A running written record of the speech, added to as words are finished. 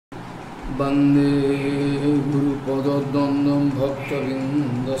वंदे गुरुपदद्वन्द्वं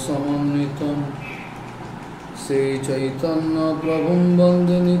भक्तबिंदसमन्वितं श्रीचैतन्यप्रभुं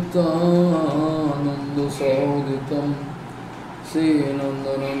वन्दे नित्यानन्दसहोदितं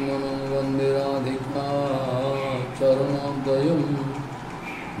श्रीनन्दनन्दनं वन्दे राधिका चरणोदयं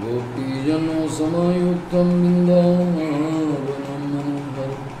गोपीजनसमायुक्तं बिन्दावनं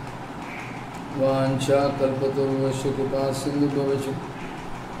मनोहरं वाञ्छाकल्पतरुश्च कृपासिन्धुभ्यश्च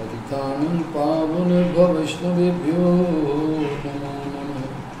पतितानं पावनेभ्यो वैष्णवेभ्यो नमो नमः।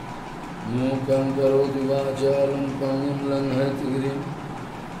 मूकं करोति वाचालं पङ्गुं लङ्घयति गिरिं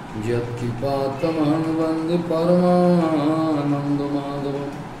यत्किपातमहं वन्दे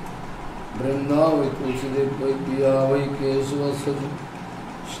परमानन्दमाधवं। वृन्दावै तुलसीदेव वै पिया वै केशवस्य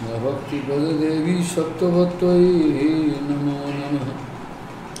कृष्णभक्तिपददेवी सत्यवत्त्वयि नमो नमः।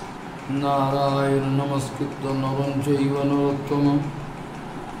 नारायण नमस्कृत्य नरं चैव नरोत्तमं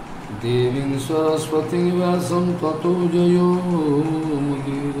देवीं सरस्वतीं व्यासं ततो जयो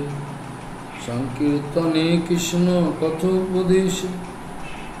मुदीरये। संकीर्तने कृष्ण कथोपदेशे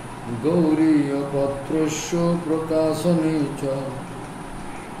गौरीयपत्रस्य प्रकाशने च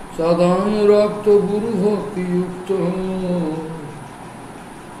सदानुरक्तो गुरुभक्तियुक्तो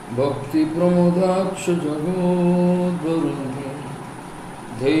भक्तिप्रमोदाक्ष जगोद्वरुण्य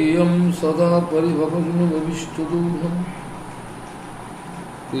ध्येयं सदा परिभवग्नभविष्टदोषं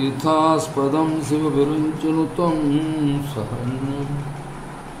तीर्थास्पदं शिवविरञ्चनुतं शरण्यं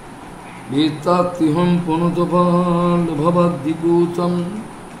भीतात्तिहं पुनतपाल्भवद्दिपूतं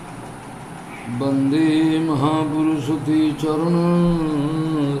वन्दे महापुरुषते चरणरविन्दं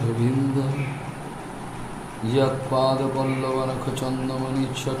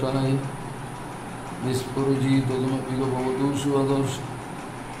यत्पादपल्लवनखचन्दमनिच्छटाय विस्फुरजितमपि गभवतु स्वदर्श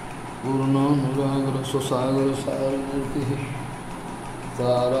पूर्णानुरागरससागरसारमूर्तिः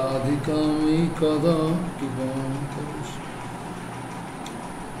ताराधिकामयि कदा कृपां करोषि।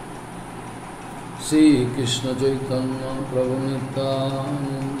 श्रीकृष्ण चैतन्य प्रभु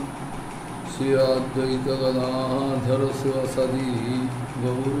नित्यानन्द श्री अद्वैत गदाधर शिवसदि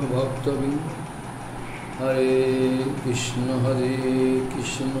गौरभक्तबिंद। हरे कृष्ण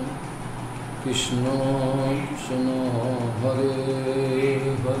कृष्ण कृष्ण हरे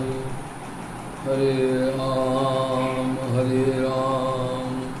हरे हरे राम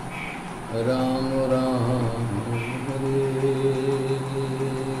राम राम हरे।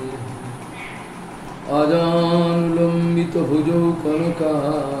 अजानुलम्बितभुजौ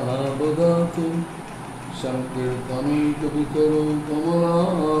कनकावदातु संकीर्तनं कवितरो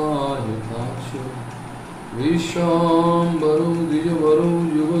कमलायताक्षो विश्वाम्बरो द्विजवरो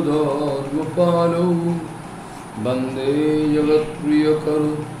युगधर्मपालो वन्दे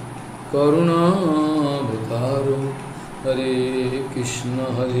जगत्प्रियकरो करुणावतारो। हरे कृष्ण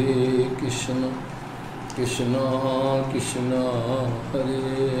कृष्ण कृष्ण हरे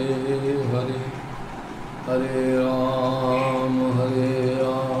हरे हरे राम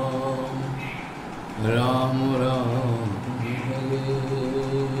राम राम हरे।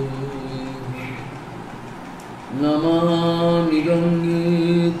 नमामि गंगे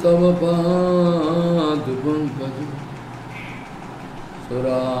तव पादपङ्कजं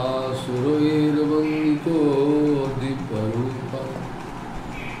सुरासुरैर्वन्दितो दिव्यरूपं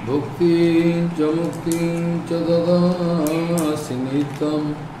भुक्तिं च मुक्तिं च ददासि नित्यं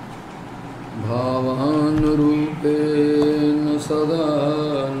भावानुरूपेण सदा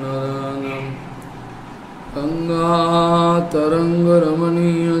नरानं।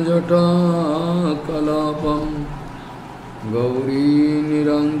 गङ्गातरङ्गरमणीयजटाकलापं गौरी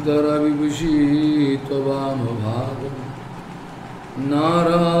निरन्तरविभूषी त्ववामभागं।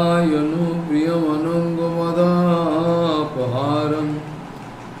 नारायणो प्रियमनङ्गमदापहारं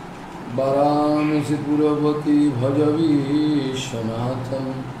वाराणसीपुरवती भज विश्वनाथं।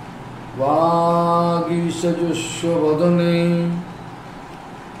 वागीशजुष्वदने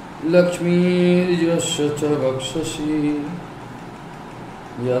लक्ष्मीर्यस्य च वक्षसि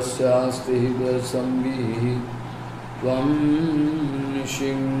यस्यास्ति हृदयसंवित् त्वं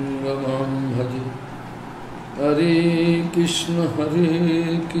नृसिंहमहं भजे। हरे कृष्ण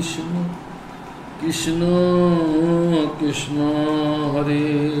कृष्ण कृष्ण हरे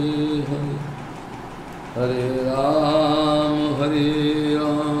हरे हरे राम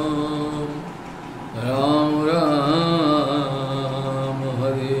राम राम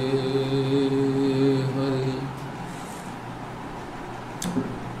हरे हरे।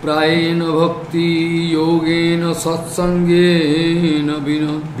 प्रायेण भक्ति योगेन सत्संगेन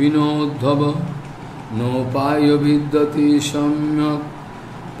विनोद्धव नोपाय विद्यते सम्यक्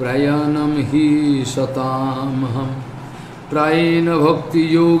प्रयाणं हि सतामहं Prayena bhakti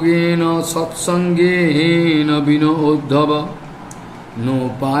yogena satsangena vino uddhava no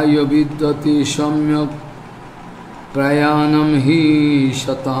paya vidyate samyak prayanam hi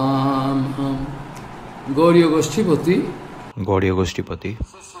satam. Gauriya Goshtipati,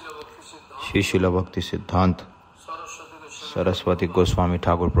 Srila Bhakti Siddhant Saraswati Goswami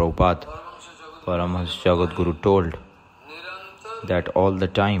Thakur Prabhupada, Paramahansa Jagat Guru told that all the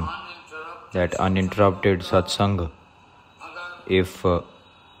time, that uninterrupted satsang, if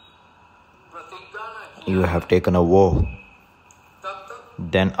you have taken a vow,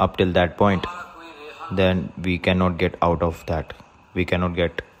 then up till that point, then we cannot get out of that. We cannot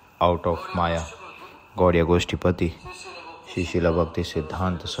get out of Maya. Gauriya Goshtipati, Srila Bhakti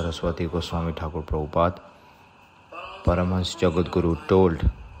Siddhanta Saraswati Goswami Thakur Prabhupada, Paramahansa Jagat Guru told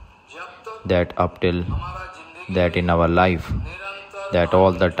that up till that in our life, that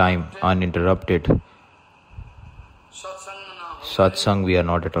all the time uninterrupted satsang we are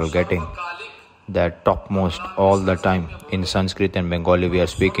not at all getting, that topmost all the time. In Sanskrit and Bengali we are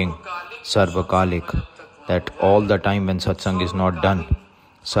speaking sarvakalik, that all the time when satsang is not done.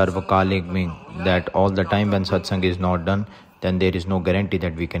 Sarvakalik means that all the time when satsang is not done, then there is no guarantee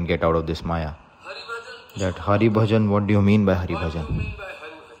that we can get out of this Maya. That Hari Bhajan, what do you mean by Hari Bhajan?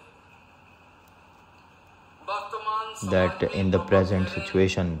 That in the present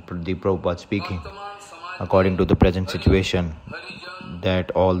situation, the Prabhupada speaking, according to the present situation,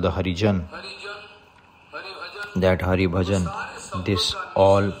 that all the Harijan, that Hari Bhajan, this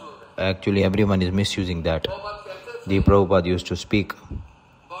all, actually everyone is misusing that. The Prabhupada used to speak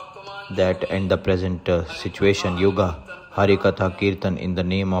that in the present situation, Yuga, Harikatha Kirtan, in the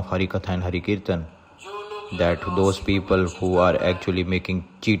name of Harikatha and Harikirtan, that those people who are actually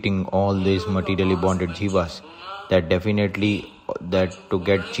cheating all these materially bonded jivas, that definitely that to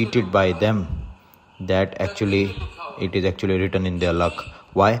get cheated by them, that actually it is actually written in their luck.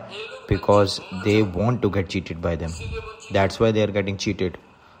 Why? Because they want to get cheated by them. That's why they are getting cheated.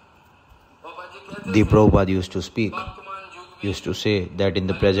 The Prabhupada used to speak, used to say that in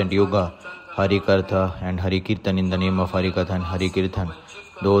the present Yuga, Harikatha and Harikirtan, in the name of Harikatha and Harikirtan,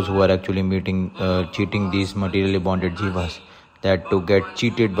 those who are actually cheating these materially bonded jivas, that to get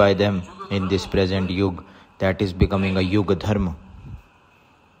cheated by them in this present Yuga, that is becoming a Yuga Dharma.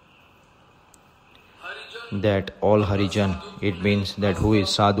 That all Harijan, it means that who is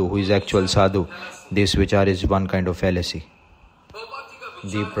sadhu, who is actual sadhu, this vichar is one kind of fallacy.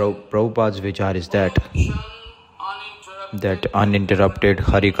 The Prabhupada's vichar is that uninterrupted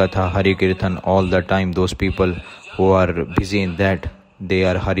Harikatha, Harikirtan, all the time, those people who are busy in that, they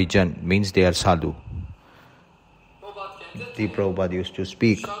are Harijan, means they are sadhu. The Prabhupada used to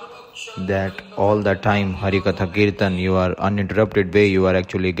speak that all the time Harikatha Kirtan, you are uninterrupted way, you are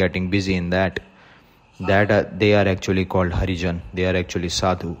actually getting busy in that they are actually called Harijan, they are actually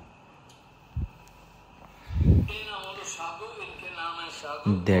sadhu.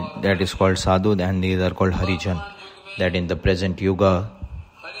 That is called sadhu, and these are called Harijan. That in the present Yuga,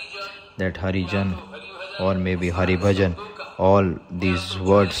 that Harijan or maybe Hari Bhajan, all these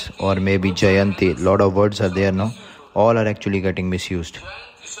words, or maybe Jayanti, lot of words are there, no? All are actually getting misused.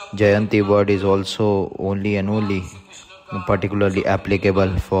 Jayanti word is also only and only particularly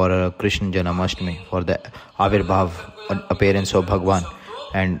applicable for Krishna Janamashtami, for the Avirbhav, appearance of Bhagwan.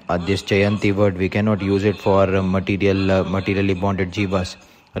 And this Jayanti word, we cannot use it for materially bonded jivas.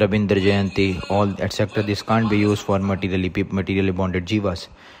 Rabindra Jayanti, all etc. This can't be used for materially bonded jivas.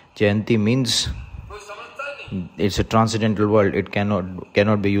 Jayanti means it's a transcendental world. It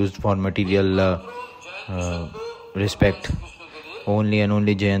cannot be used for material respect. Only and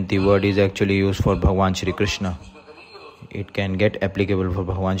only Jayanti word is actually used for Bhagwan Shri Krishna. It can get applicable for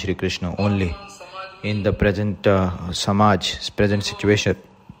Bhagwan Shri Krishna only. In the present present situation,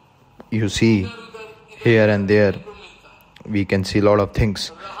 you see here and there, we can see a lot of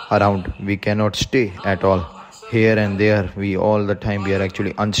things around. We cannot stay at all. Here and there, all the time we are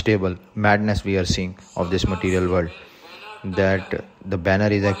actually unstable. Madness we are seeing of this material world. That the banner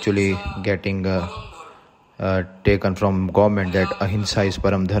is actually getting taken from government, that ahimsa is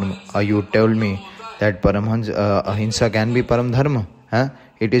param dharma. You told me that ahimsa can be param dharma?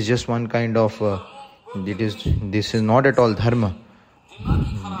 It is just one kind of this is not at all dharma.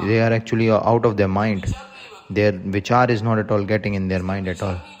 They are actually out of their mind. Their vichar is not at all getting in their mind at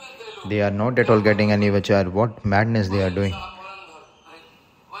all. They are not at all getting any vichar. What madness they are doing.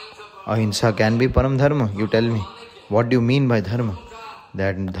 Ahimsa can be param dharma, you tell me. What do you mean by dharma?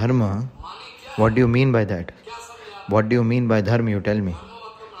 That dharma, what do you mean by that? What do you mean by dharma, you tell me?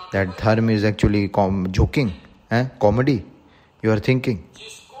 That dharma is actually joking, comedy. You are thinking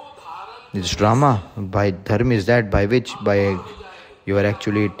This drama by dharma is that by which you are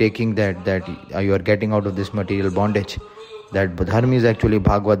actually taking that you are getting out of this material bondage. That dharma is actually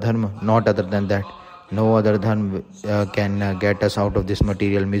Bhagavad dharma, not other than that. No other dharma can get us out of this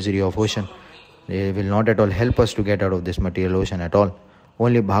material misery of ocean. They will not at all help us to get out of this material ocean at all.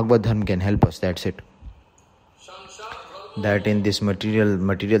 Only Bhagavad dharma can help us, that's it. That in this material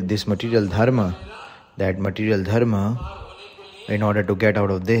dharma, in order to get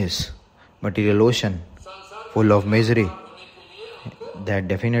out of this material ocean full of misery, that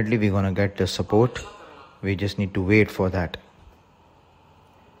definitely we're going to get the support. We just need to wait for that.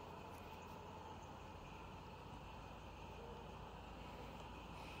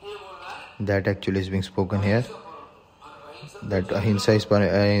 That actually is being spoken here. That ahimsa is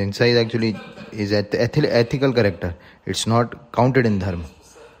actually is ethical character. It's not counted in dharma.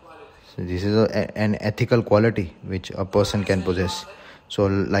 So this is an ethical quality which a person can possess. So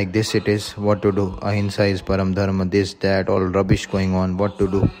like this it is, what to do? Ahimsa is param dharma, this, that, all rubbish going on, what to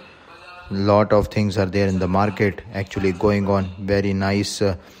do? Lot of things are there in the market actually going on, very nice,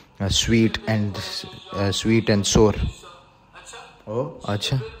 sweet and sour. Oh,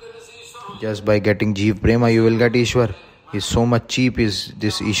 acha. Just by getting Jeev Prema you will get Ishwar. Is so much cheap is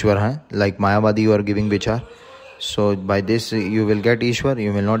this Ishwar, huh? Like Mayavadi you are giving Vichar. So by this you will get Ishwar,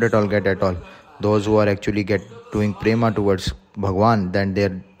 you will not at all get at all. Those who are actually doing Prema towards Bhagwan, then they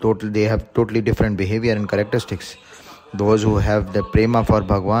have totally different behavior and characteristics. Those who have the Prema for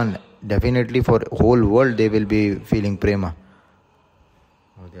Bhagwan, definitely for whole world they will be feeling Prema.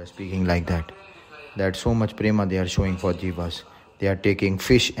 Oh, they are speaking like that. That so much Prema they are showing for Jivas. They are taking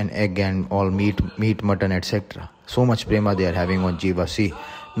fish and egg and all meat, mutton, etc. So much prema they are having on Jiva. See,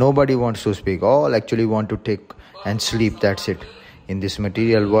 nobody wants to speak. All actually want to take and sleep. That's it. In this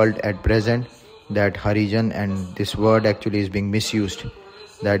material world at present, that Harijan and this word actually is being misused.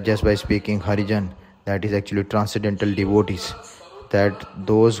 That just by speaking Harijan, that is actually transcendental devotees. That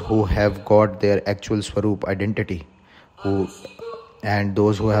those who have got their actual Swarup identity, and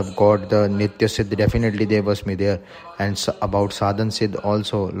those who have got the Nitya Siddh, definitely they must be there. And about Sadhan Siddh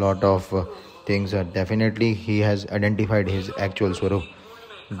also, lot of things are definitely he has identified his actual Swarup.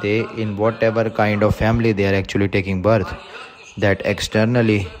 They, in whatever kind of family they are actually taking birth, that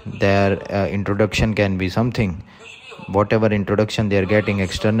externally their introduction can be something. Whatever introduction they are getting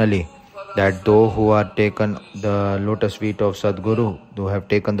externally, that those who are taken the lotus feet of Sadguru, who have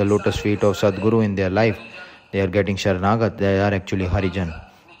taken the lotus feet of Sadguru in their life, they are getting Sharanagat, they are actually Harijan.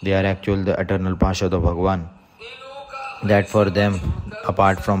 They are actually the eternal Parshad of Bhagwan. That for them,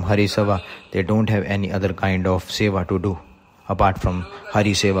 apart from Hari Seva, they don't have any other kind of Seva to do. Apart from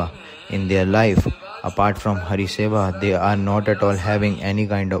Hari Seva in their life, apart from Hari Seva, they are not at all having any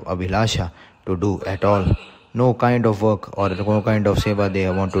kind of Abhilasha to do at all. No kind of work or no kind of Seva they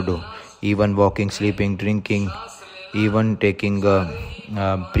want to do. Even walking, sleeping, drinking, even taking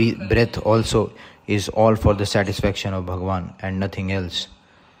breath also is all for the satisfaction of Bhagwan and nothing else.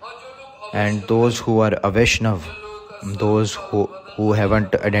 And those who are a Vaishnav, those who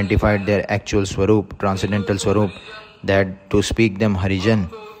haven't identified their actual Swarup, transcendental Swarup, that to speak them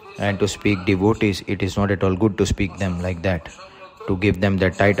Harijan and to speak devotees, it is not at all good to speak them like that. To give them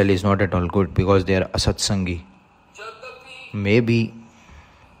that title is not at all good because they are asatsangi. Maybe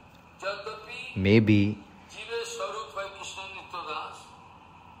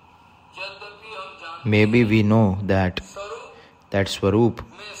we know that Swarup,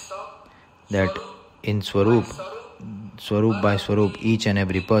 that in Swarup by Swarup, each and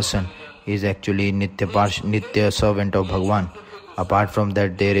every person is actually Nitya servant of Bhagwan. Apart from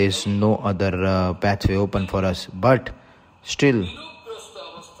that, there is no other pathway open for us. But still,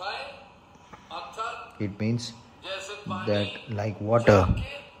 it means that like water,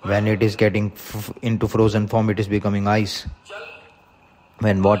 when it is getting into frozen form, it is becoming ice.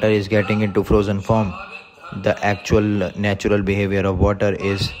 When water is getting into frozen form, the actual natural behavior of water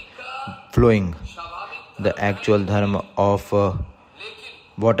is flowing. The actual dharma of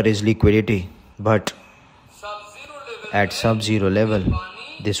water is liquidity. But at sub-zero level,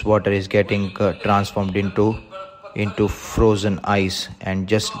 this water is getting transformed into frozen ice and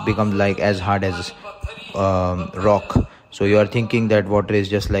just becomes like as hard as rock. So you are thinking that water is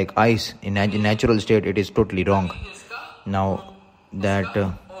just like ice. In natural state, it is totally wrong. Now that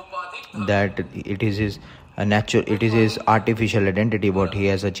it is his artificial identity what he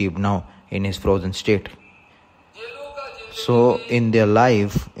has achieved now in his frozen state. So in their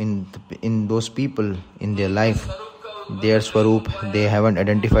life, in those people in their life, their Swarup, they haven't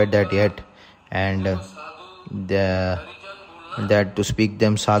identified that yet, and that to speak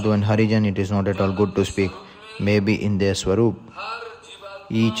them Sadhu and Harijan, it is not at all good to speak. Maybe in their Swarup,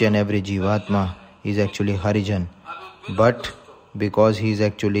 each and every Jivatma is actually Harijan. But because he is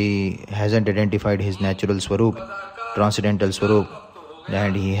actually hasn't identified his natural Swarup, transcendental Swarup,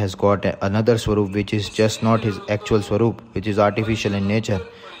 and he has got another Swarup which is just not his actual Swarup, which is artificial in nature,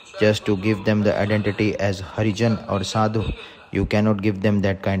 just to give them the identity as Harijan or Sadhu. You cannot give them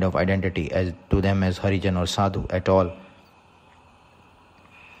that kind of identity as to them as Harijan or Sadhu at all.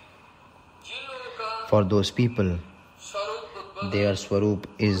 For those people, their Swarup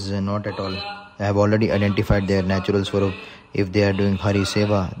is not at all. They have already identified their natural Swarup. If they are doing Hari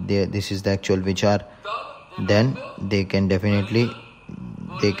Seva, this is the actual Vichar, then they can definitely,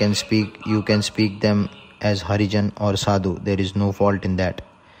 you can speak them as Harijan or Sadhu. There is no fault in that.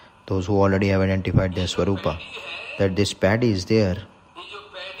 Those who already have identified their Swarupa, that this paddy is there,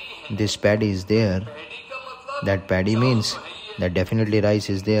 that paddy means that definitely rice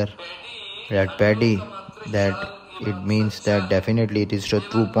is there. That paddy, that it means that definitely it is a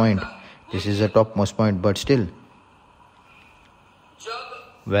true point. This is the topmost point, but still,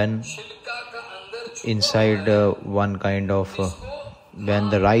 when inside one kind of when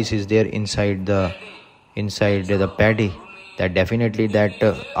the rice is there inside the paddy, that definitely that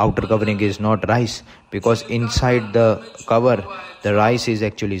outer covering is not rice, because inside the cover the rice is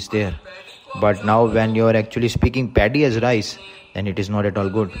actually there. But now when you are actually speaking paddy as rice, then it is not at all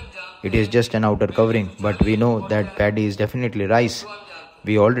good. It is just an outer covering, but we know that paddy is definitely rice.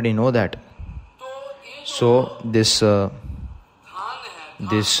 We already know that. So this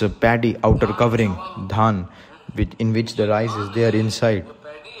paddy outer covering, dhan, in which the rice is there inside,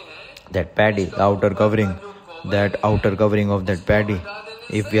 that paddy, the outer covering, that outer covering of that paddy,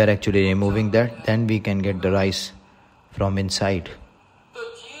 if we are actually removing that, then we can get the rice from inside.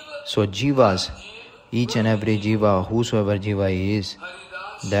 So jivas, each and every jiva, whosoever jiva he is,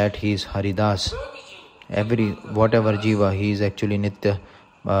 that he is Haridas. Whatever jiva, he is actually Nitya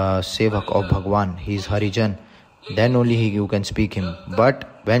Sevak of Bhagwan, he is Harijan. Then only you can speak him.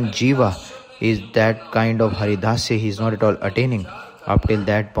 But when jiva is that kind of Haridasya, he is not at all attaining. Up till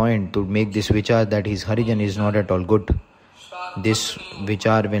that point, to make this vichar that he is Harijan is not at all good. This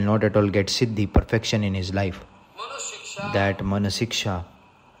vichar will not at all get siddhi, perfection in his life. That Manah shiksha,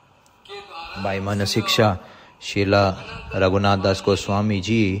 by Manah shiksha, Srila Raghunath Das Goswami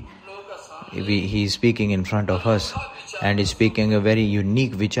ji, he is speaking in front of us, and is speaking a very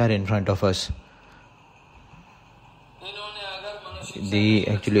unique vichar in front of us.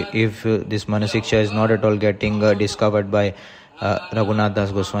 If this Manah shiksha is not at all getting discovered by Raghunath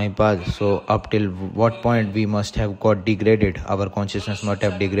Das Goswami Pad, so up till what point we must have got degraded, our consciousness must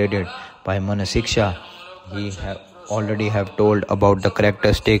have degraded by Manah shiksha. He already have told about the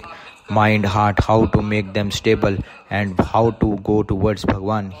characteristic mind, heart, how to make them stable and how to go towards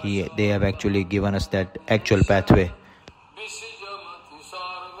Bhagwan. They have actually given us that actual pathway.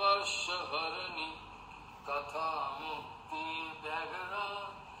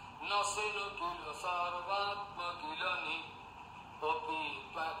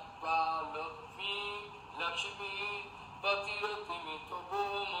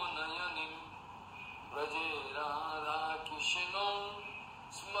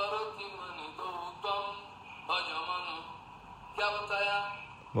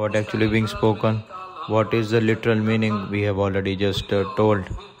 What actually being spoken, what is the literal meaning, we have already just told.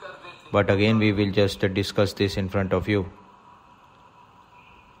 But again we will just discuss this in front of you.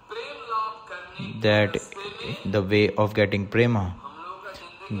 That the way of getting prema,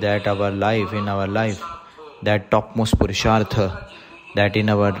 that in our life, that topmost purushartha, that in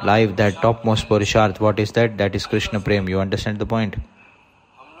our life, that topmost purushartha, what is that? That is Krishna Prem. You understand the point?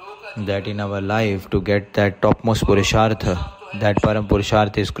 That in our life, to get that topmost purushartha, that Param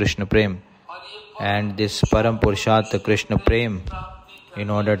Purushartha is Krishna Prem. And this Param Purushartha, Krishna Prem, in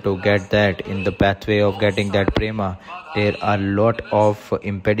order to get that, in the pathway of getting that prema, there are lot of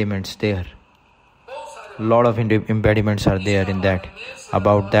impediments there. Lot of impediments are there in that.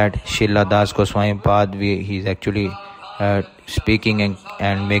 About that, Srila Das Goswami Pad, he is actually speaking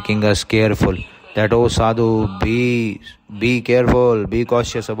and making us careful. That, oh sadhu, be careful, be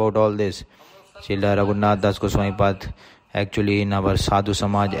cautious about all this. Srila Raghunath Das Goswami Pad, actually in our sadhu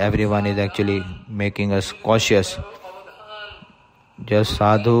samaj, everyone is actually making us cautious. Just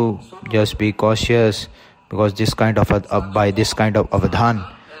sadhu, just be cautious, because this kind of by this kind of avadhan,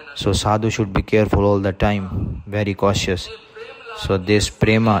 so sadhu should be careful all the time, very cautious. So this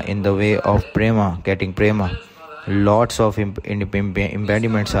prema, in the way of prema, getting prema, lots of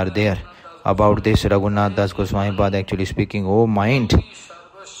impediments are there. About this, Raghunath Das Goswami Pad actually speaking, oh mind,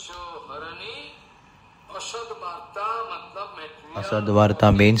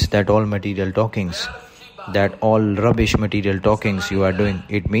 Asadvarta means that all material talkings. that all rubbish material talkings you are doing.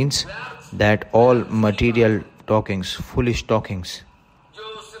 It means that all material talkings, foolish talkings,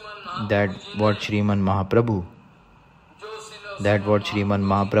 that what Shriman Mahaprabhu, that what Shriman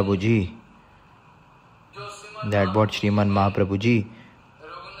Mahaprabhu Ji, that what Shriman Mahaprabhu Ji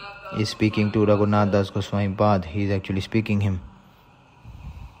is speaking to Raghunath Das Goswami Pad. He is actually speaking him.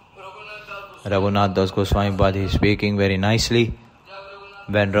 Raghunath Das Goswami Pad is speaking very nicely.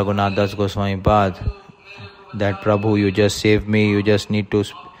 When Raghunath Das Goswami Pad, that Prabhu, you just save me, you just need to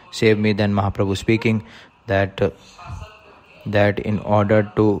save me, then Mahaprabhu speaking that in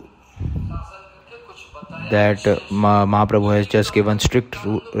order to that Mahaprabhu has just given strict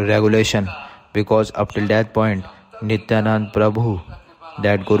regulation, because up till that point Nityanand Prabhu,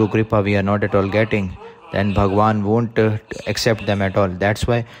 that Guru Kripa we are not at all getting, then Bhagwan won't accept them at all. That's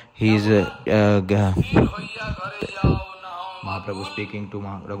why he is Mahaprabhu speaking to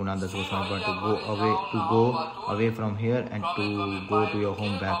Raghunath Das Goswami to go away from here and to go to your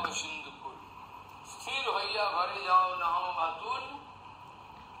home back.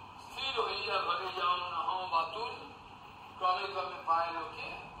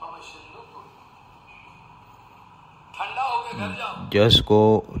 Just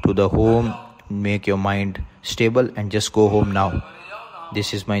go to the home, make your mind stable and just go home now.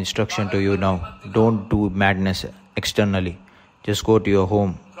 This is my instruction to you now. Don't do madness externally. Just go to your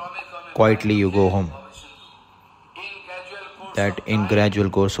home. Quietly you go home. That in gradual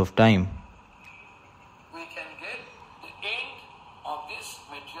course of time, we can get the end of this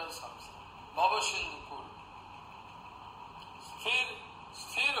material samsara.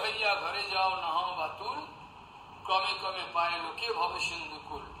 Sthir hoiya ghare jao naho batul, kame kame paye loke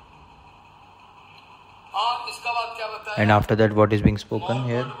bhavashindukul. and after that what is being spoken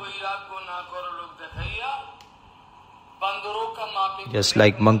here? Just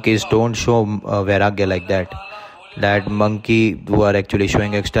like monkeys don't show vairagya like that. That monkey who are actually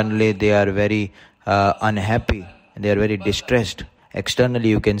showing externally, they are very unhappy, they are very distressed. Externally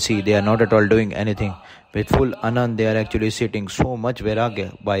you can see they are not at all doing anything. With full anand they are actually sitting, so much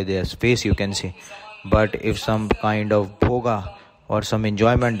vairagya by their face you can see. But if some kind of bhoga or some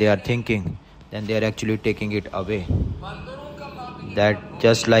enjoyment they are thinking, then they are actually taking it away. That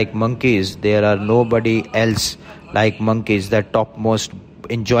just like monkeys, there are nobody else like monkeys, the topmost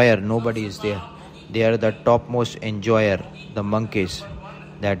enjoyer, nobody is there. They are the topmost enjoyer, the monkeys.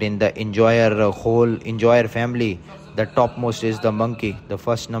 That in the whole enjoyer family, the topmost is the monkey. The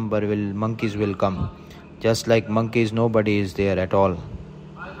first number monkeys will come. Just like monkeys, nobody is there at all.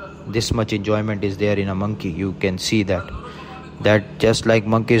 This much enjoyment is there in a monkey. You can see that. That just like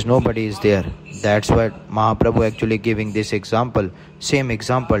monkeys, nobody is there. That's what Mahaprabhu actually giving this example, same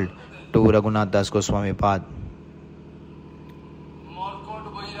example to Raghunath Das Goswami Pad.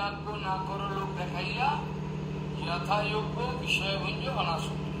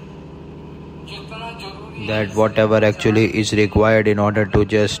 That whatever actually is required in order to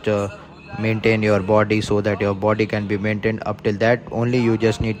just maintain your body, so that your body can be maintained, up till that only you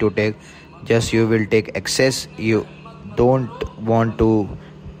just need to take, you will take excess. You don't want to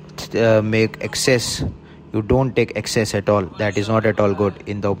make excess. You don't take excess at all. That is not at all good.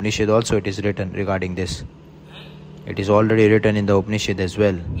 In the Upanishad also it is written regarding this. It is already written in the Upanishad as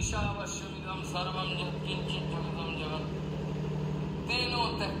well.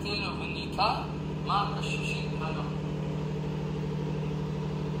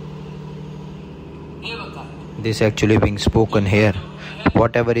 This actually being spoken here.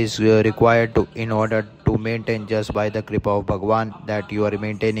 Whatever is required in order to maintain, just by the kripa of Bhagwan, that you are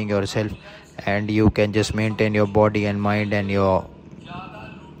maintaining yourself and you can just maintain your body and mind and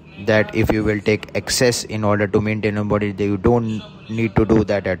that if you will take excess in order to maintain your body, you don't need to do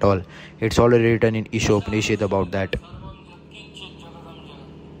that at all. It's already written in Ishopanishad about that.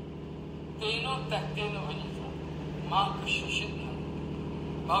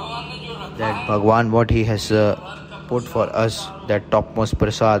 That Bhagwan, what he has put for us, that topmost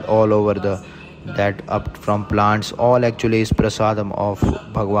prasad all over that up from plants, all actually is prasadam of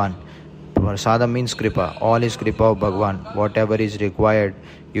Bhagwan. Prasadam means kripa, all is kripa of Bhagwan. Whatever is required,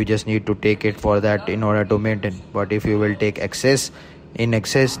 you just need to take it for that in order to maintain. But if you will take excess,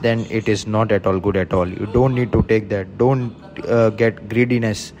 then it is not at all good at all. You don't need to take that. Don't get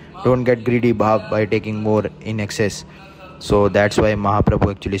greediness. Don't get greedy bhav by taking more in excess. So that's why Mahaprabhu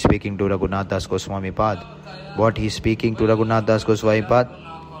actually speaking to Raghunath Das Goswami Pad. What he is speaking to Raghunath Das Goswami Pad?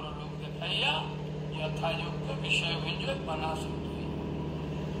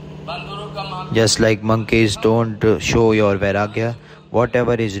 Just like monkeys don't show your vairagya,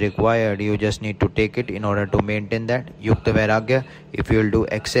 whatever is required, you just need to take it in order to maintain that Yukta Vairagya. If you will do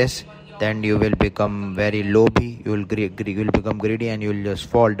excess, then you will become very lobby, you will become greedy, and you will just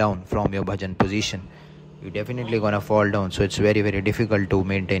fall down from your bhajan position. You're definitely gonna fall down. So it's very, very difficult to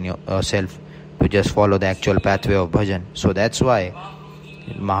maintain yourself to just follow the actual pathway of bhajan. So that's why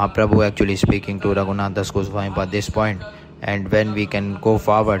Mahaprabhu actually speaking to Raghunath Das Goswami at this point. And when we can go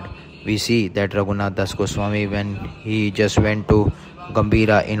forward, we see that Raghunath Das Goswami, when he just went to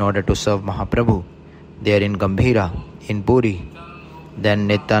Gambhira in order to serve Mahaprabhu there in Gambhira, in Puri, then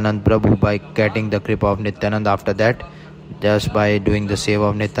Nityanand Prabhu, by getting the kripa of Nityanand, after that, just by doing the seva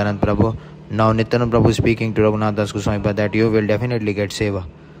of Nityanand Prabhu, now Nityanand Prabhu is speaking to Raghunath Das Goswami, but that you will definitely get seva.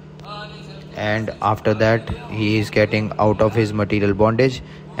 And after that, he is getting out of his material bondage,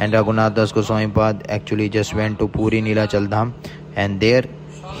 and Raghunath Das Goswami actually just went to Puri Nilachal Dham, and there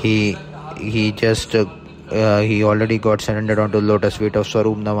he already got surrendered onto the lotus feet of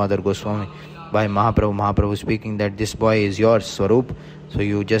Swarup Damodar Goswami by Mahaprabhu. Mahaprabhu speaking that this boy is yours, Swarup, so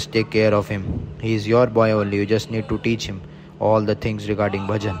you just take care of him. He is your boy only, you just need to teach him all the things regarding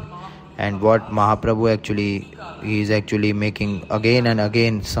bhajan. And what Mahaprabhu he is actually making again and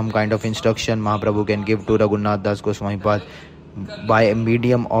again some kind of instruction Mahaprabhu can give to Raghunath Das Goswami by a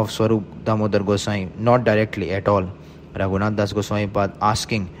medium of Swarup Damodar Goswami, not directly at all. Raghunath Das Goswami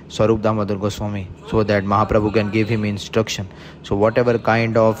asking Swarup Damodar Goswami so that Mahaprabhu can give him instruction. So whatever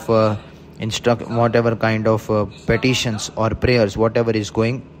kind of petitions or prayers, whatever is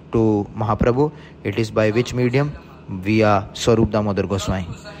going to Mahaprabhu, it is by which medium? Via Swarup Damodar Goswami.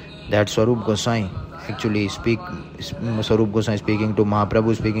 That Swarup Goswami actually Swarup Goswami speaking to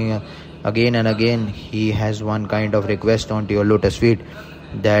Mahaprabhu, speaking again and again. He has one kind of request onto your lotus feet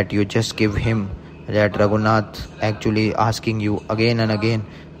that you just give him, that Raghunath actually asking you again and again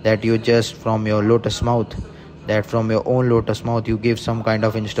that you just from your lotus mouth, that from your own lotus mouth you give some kind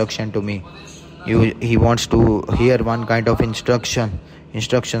of instruction to me. He wants to hear one kind of instructions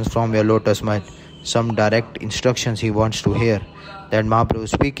from your lotus mouth, some direct instructions he wants to hear. That Mahaprabhu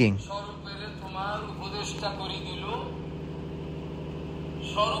is speaking.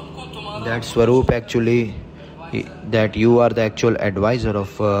 That Swarup actually, that you are the actual advisor of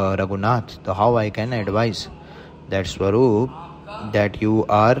Raghunath. So how I can advise? That Swarup, that you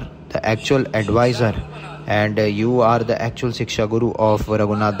are the actual advisor and you are the actual shiksha guru of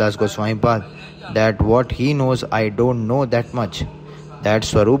Raghunath Das Goswami Pad. That what he knows, I don't know that much. That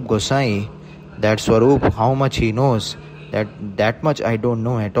Swarup Gosai, that Swarup, how much he knows, that much I don't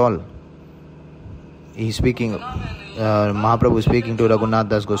know at all. He's speaking, Mahaprabhu is speaking to Raghunath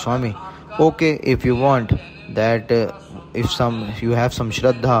Das Goswami. Okay, if you want that, if you have some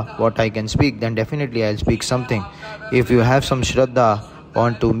shraddha what I can speak, then definitely I'll speak something. If you have some shraddha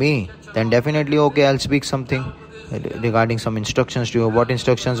onto me, then definitely okay, I'll speak something regarding some instructions to you. What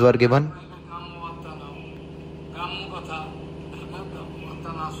instructions were given?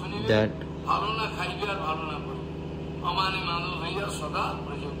 That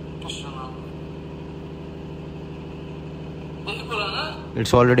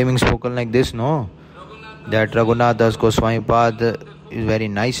it's already being spoken like this, no? That Raghunath Das Goswami Pad is very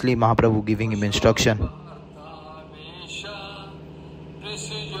nicely Mahaprabhu giving him instruction.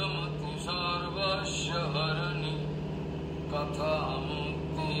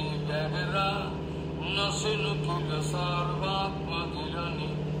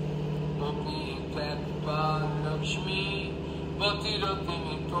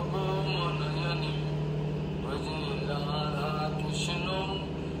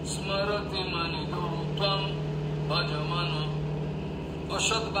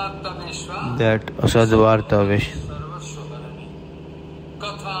 That Asadvarta Vish.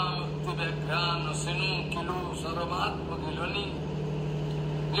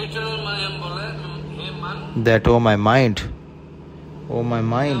 That oh my mind,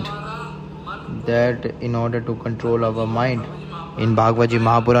 that in order to control our mind, in Bhagavad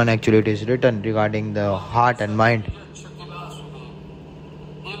Mahapuran actually it is written regarding the heart and mind,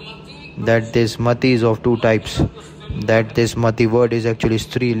 that this mati is of two types. That this mati word is actually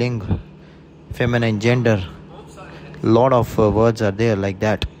striling, feminine gender. Lot of words are there like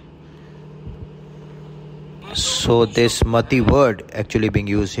that. So this mati word actually being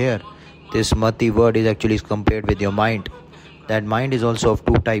used here, this mati word is actually compared with your mind. That mind is also of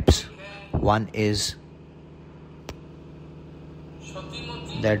two types. One is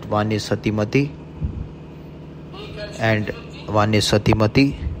satimati and one is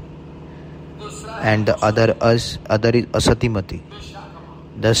satimati, and the other is asatimati,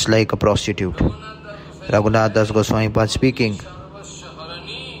 thus like a prostitute. Raghunath Das Goswami Pad speaking.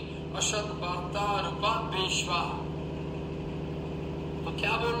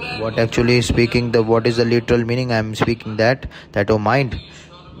 What actually is speaking, what is the literal meaning? I am speaking that oh mind,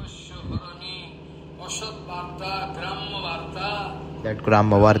 that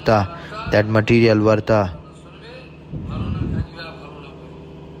Krama Varta, that material Varta.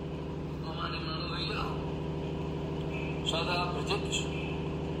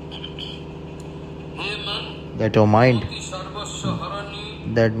 That O mind,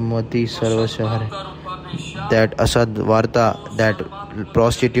 that Mati Sarvasya, that Asad Varta, that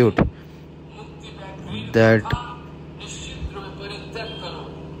prostitute, that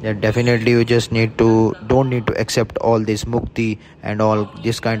definitely you just don't need to accept all this mukti and all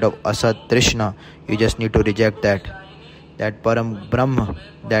this kind of asat trishna. You just need to reject that param brahma,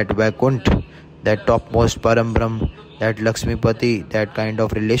 that vaikunt, that topmost param brahma, that Lakshmipati, that kind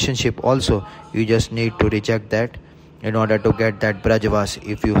of relationship also. You just need to reject that in order to get that brajavas.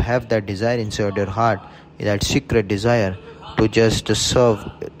 If you have that desire inside your heart, that secret desire to just serve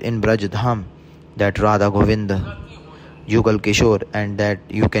in Brajadham, that Radha Govinda, Yugal Kishore, and that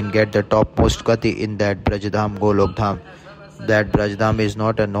you can get the topmost gati in that Brajadham, Golok Dham. That Brajadham is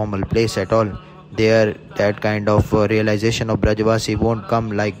not a normal place at all. There, that kind of realization of Brajavasi won't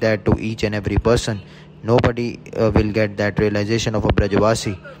come like that to each and every person. Nobody will get that realization of a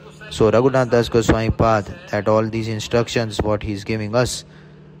Brajavasi. So Raghunath Das Goswami Pad, that all these instructions what he is giving us,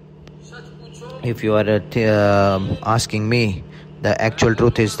 if you are asking me, the actual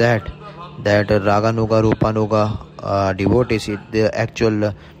truth is that Raganuga, Rupanuga devotees, the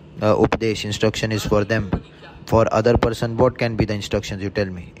actual Upadesh instruction is for them. For other person, what can be the instructions, you tell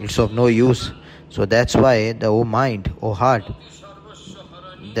me? It's of no use. So that's why the O mind, O heart,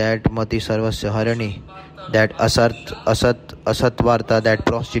 that Mati Sarvasya Harani, that Asatvarta, that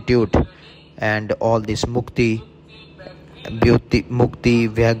prostitute, and all this Mukti, Beauty, Mukti,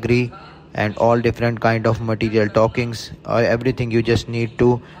 Vyagri, and all different kind of material talkings, everything you just need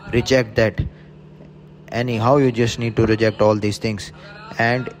to reject that. Anyhow, you just need to reject all these things.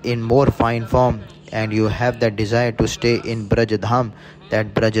 And in more fine form, and you have that desire to stay in Brajadham,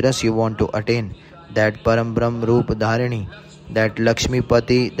 that Brajras you want to attain, that Param Brahm Roop Dharani, that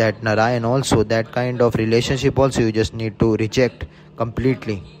Lakshmipati, that Narayan also, that kind of relationship also you just need to reject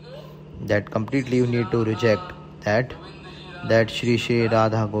completely. That completely you need to reject that Shri Shri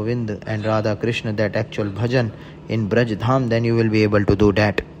Radha Govind and Radha Krishna, that actual bhajan in Brajadham, then you will be able to do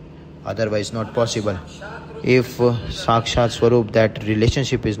that. Otherwise not possible. If Sakshat Swarup, that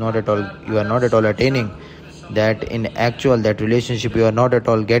relationship is not at all, you are not at all attaining, that in actual that relationship you are not at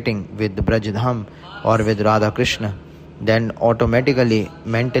all getting with Brajadham or with Radha Krishna, then automatically,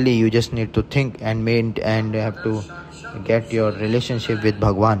 mentally you just need to think and have to get your relationship with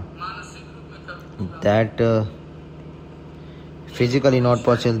Bhagwan. That physically not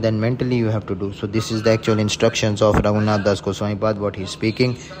possible, then mentally you have to do. So this is the actual instructions of Raghunath Das Goswami Pad, what he is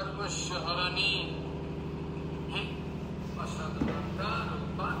speaking.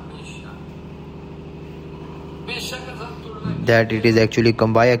 That it is actually,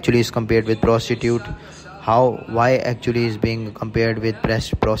 why actually is compared with prostitute? Why actually is being compared with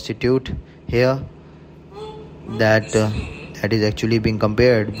prostitute here? That is actually being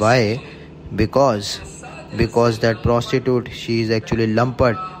compared. Why? Because that prostitute, she is actually lumped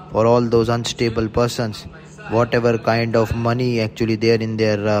for all those unstable persons. Whatever kind of money actually there in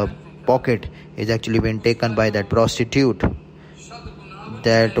their pocket is actually been taken by that prostitute.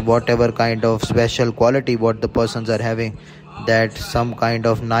 That whatever kind of special quality what the persons are having, that some kind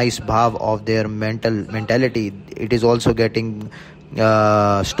of nice bhav of their mentality, it is also getting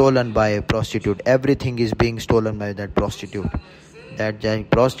stolen by a prostitute. Everything is being stolen by that prostitute. That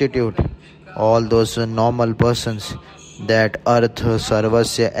prostitute, all those normal persons, that artha,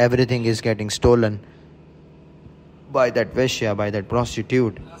 sarvasya, everything is getting stolen by that Vaishya, by that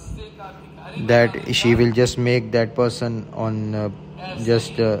prostitute. That she will just make that person on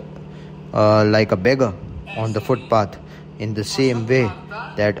like a beggar on the footpath. In the same way,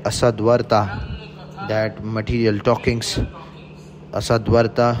 that Asadvarta, that material talkings,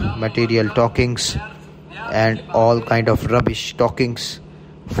 and all kind of rubbish talkings,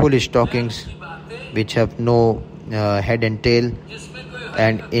 foolish talkings, which have no head and tail,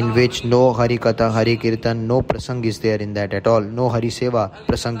 and in which no Harikatha, Harikirtan, no prasang is there in that at all. No Hariseva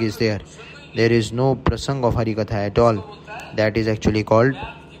prasang is there. There is no prasang of Harikatha at all. That is actually called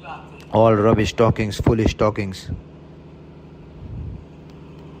all rubbish talkings, foolish talkings.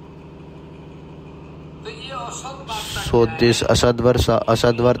 So this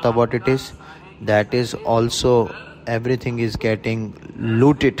Asadvarta, what it is? That is also, everything is getting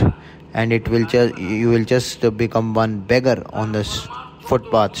looted, and you will just become one beggar on the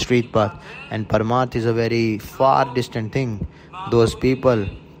footpath, street path. And Paramath is a very far distant thing. Those people,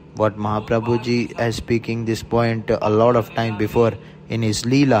 what Mahaprabhuji is speaking this point a lot of time before in his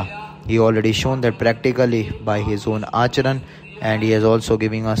Leela, he already shown that practically by his own acharan, And he is also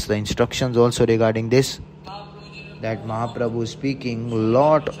giving us the instructions also regarding this, that Mahaprabhu is speaking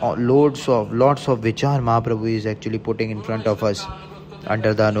lots of vichar Mahaprabhu is actually putting in front of us.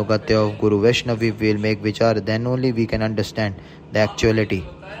 Under the anugatya of Guru Vaishnava, if we will make vichar, then only we can understand the actuality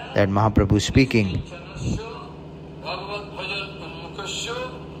that Mahaprabhu is speaking.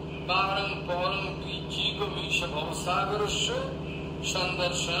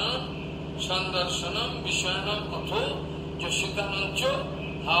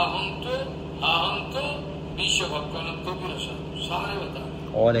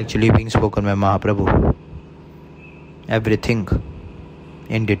 All actually being spoken by Mahaprabhu. Everything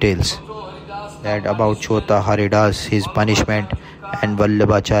in details. That about Chota Haridas, his punishment, and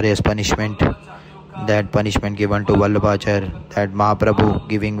Vallabhacharya's punishment. That punishment given to Vallabhacharya. That Mahaprabhu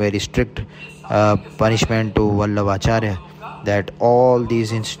giving very strict punishment to Vallabhacharya. That all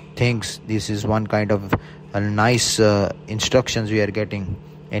these things, this is one kind of nice instructions we are getting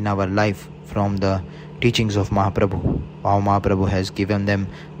in our life from the teachings of Mahaprabhu. How Mahaprabhu has given them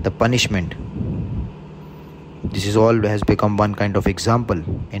the punishment. This is all has become one kind of example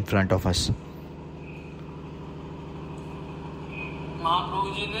in front of us.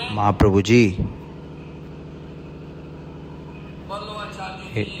 Mahaprabhu ji,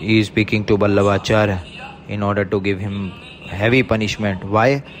 he is speaking to Vallabhacharya in order to give him heavy punishment.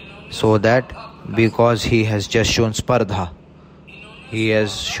 Why? So that because he has just shown spardha. He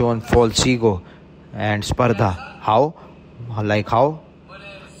has shown false ego and spardha. How? Like how?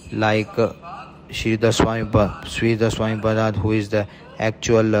 Like Sridhar Swami Bharat, who is the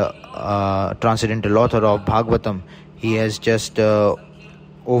actual transcendental author of Bhagavatam, he has just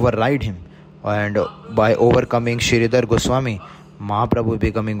override him. And by overcoming Sridhar Goswami, Mahaprabhu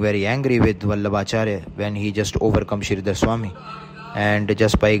becoming very angry with Vallabhacharya when he just overcome Sridhar Swami. And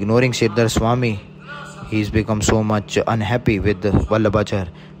just by ignoring Sridhar Swami, he's become so much unhappy with Vallabhacharya.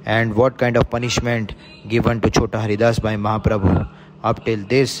 And what kind of punishment given to Chota Haridas by Mahaprabhu? Up till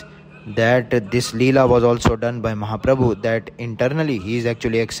this, that this Leela was also done by Mahaprabhu, that internally he is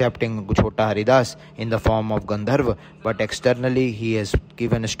actually accepting Chota Haridas in the form of Gandharva, but externally he has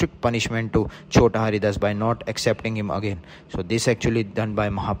given a strict punishment to Chota Haridas by not accepting him again. So this actually done by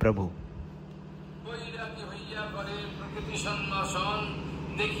Mahaprabhu.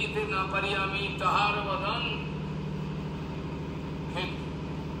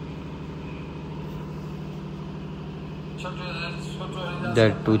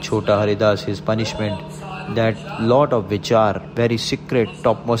 That to Chota Haridas, his punishment, that lot of vichar, very secret,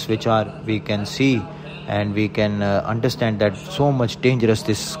 topmost vichar we can see, and we can understand that so much dangerous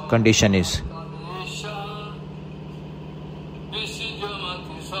this condition is.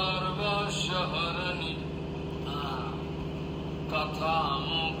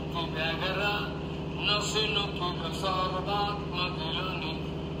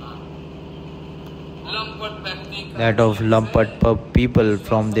 That of lumpat people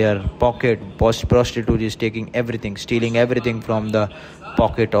from their pocket, prostitute is taking everything, stealing everything from the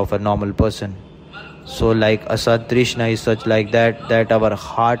pocket of a normal person. So like Asad Trishna is such like that our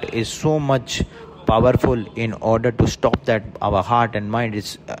heart is so much powerful. In order to stop that, our heart and mind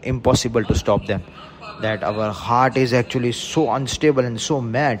is impossible to stop them. That our heart is actually so unstable and so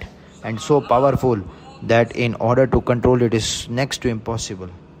mad and so powerful that in order to control it is next to impossible.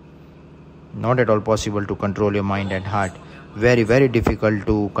 Not at all possible to control your mind and heart. Very, very difficult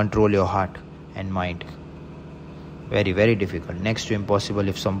to control your heart and mind. Very, very difficult. Next to impossible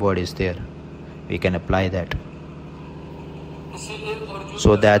if some word is there. We can apply that.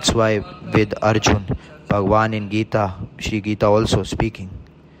 So that's why with Arjun, Bhagwan in Gita, Shri Gita also speaking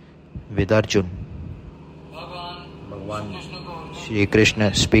with Arjun. Bhagwan Shri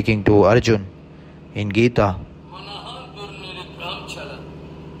Krishna speaking to Arjun in Gita.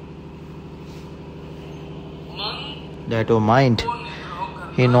 That your mind,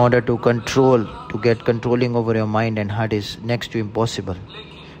 in order to control, to get controlling over your mind and heart is next to impossible.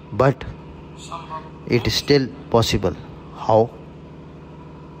 But it is still possible. How?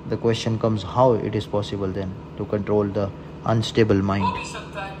 The question comes, how it is possible then to control the unstable mind?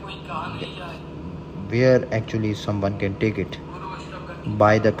 Where actually someone can take it?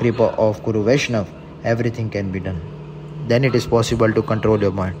 By the kripa of Guru Vaishnava, everything can be done. Then it is possible to control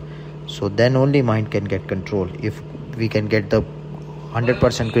your mind. So then only mind can get control, if we can get the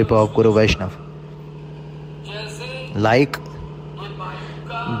 100% kripa of Guru Vaishnava. Like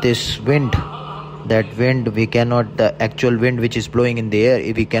this wind, that wind we cannot, the actual wind which is blowing in the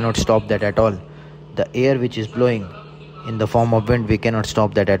air, we cannot stop that at all. The air which is blowing in the form of wind, we cannot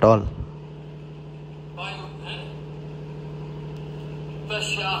stop that at all.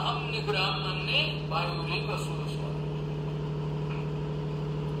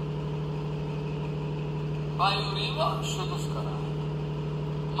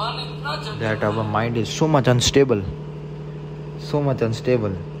 that our mind is so much unstable. So much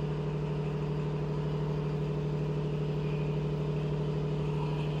unstable.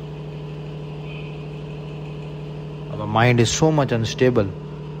 Our mind is so much unstable.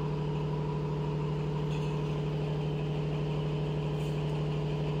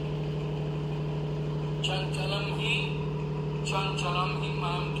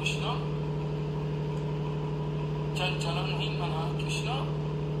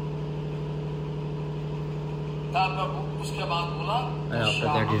 And after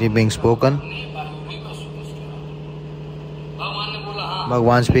that it is being spoken.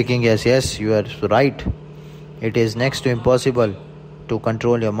 Bhagavan speaking, yes, you are right. It is next to impossible to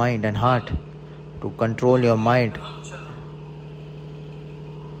control your mind and heart. To control your mind.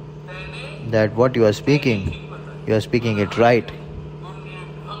 That what you are speaking it right.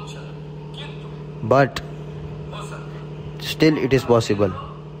 But still it is possible.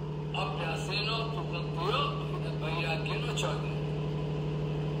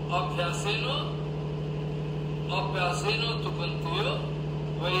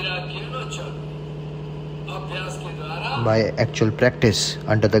 By actual practice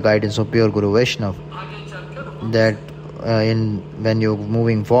under the guidance of pure Guru Vaishnava, that when you're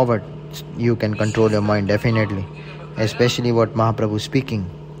moving forward, you can control your mind definitely. Especially what Mahaprabhu is speaking,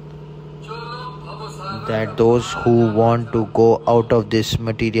 that those who want to go out of this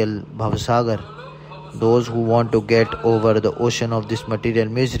material bhavasagar, those who want to get over the ocean of this material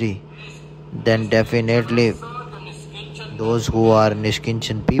misery, then definitely those who are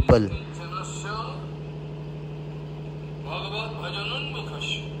Nishkinchan people,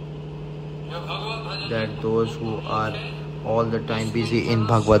 that those who are all the time busy in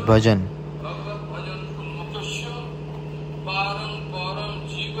Bhagavad Bhajan,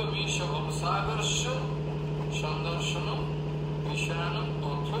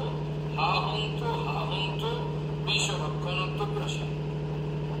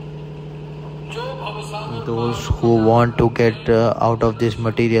 those who want to get out of this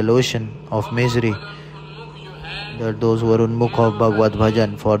material ocean of misery, that those who are unmukh of Bhagavad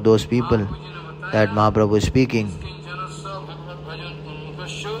Bhajan, for those people that Mahaprabhu is speaking,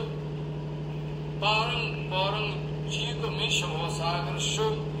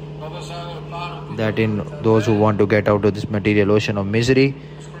 that in those who want to get out of this material ocean of misery,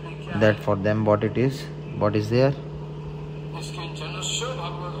 that for them what is there?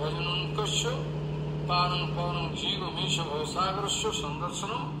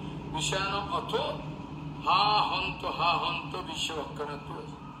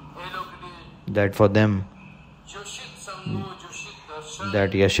 That for them,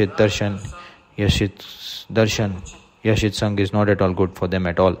 that Yashit Sang is not at all good for them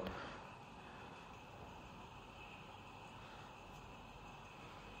at all.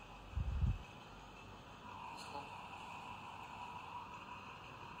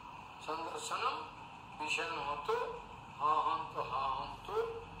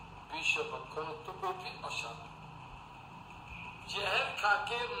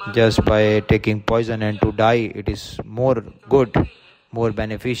 Just by taking poison and to die, it is more good, more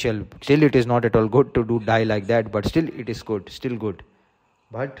beneficial. Still it is not at all good to die like that, but still it is good, still good.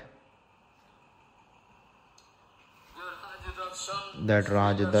 But that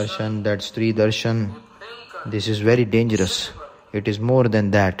Raj Darshan, that Stri Darshan, this is very dangerous. It is more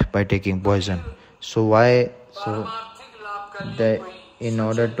than that by taking poison. So why? So in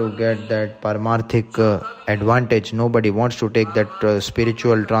order to get that paramarthik advantage, nobody wants to take that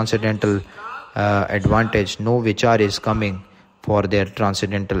spiritual transcendental advantage. No vichar is coming for their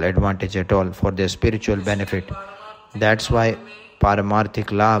transcendental advantage at all, for their spiritual benefit. That's why paramarthik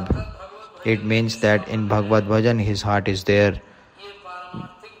labh, it means that in Bhagavad Bhajan his heart is there.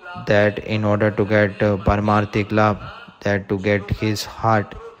 That in order to get paramarthik labh, that to get his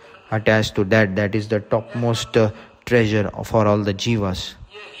heart attached to that is the topmost treasure for all the jivas,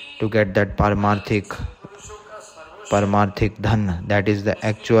 to get that paramarthik dhan, that is the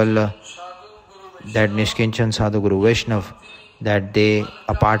actual that Nishkinchan Sadhu Guru Vaishnav, that they,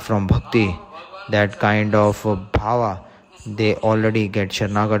 apart from bhakti, that kind of bhava, they already get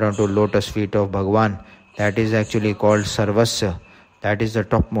Sharnagat onto lotus feet of Bhagavan. That is actually called Sarvasya. That is the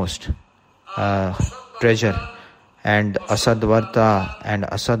topmost treasure. And Asadvarta,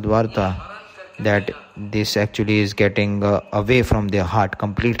 that this actually is getting away from their heart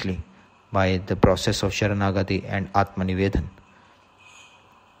completely by the process of Sharanagati and Atmanivedan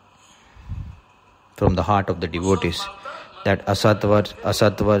from the heart of the devotees. That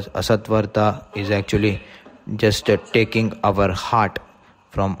Asatvarta is actually just taking our heart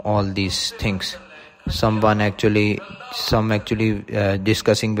from all these things, some actually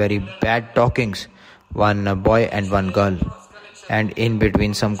discussing very bad talkings, one boy and one girl, and in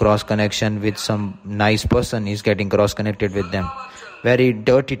between some cross connection with some nice person is getting cross connected with them. Very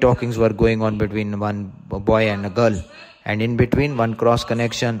dirty talkings were going on between one boy and a girl, and in between one cross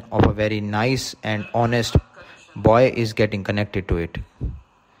connection of a very nice and honest boy is getting connected to it,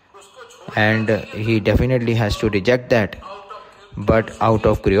 and he definitely has to reject that. But out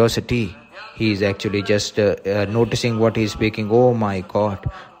of curiosity, he is actually just noticing what he is speaking. Oh my God,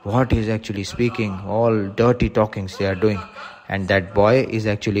 what he is actually speaking, all dirty talkings they are doing, and that boy is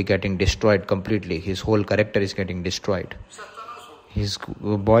actually getting destroyed completely. His whole character is getting destroyed. His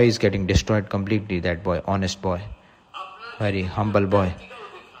boy is getting destroyed completely, that boy, honest boy, very humble boy.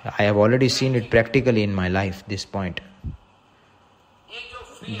 I have already seen it practically in my life, this point,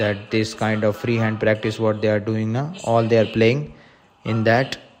 that this kind of free hand practice what they are doing now, all they are playing in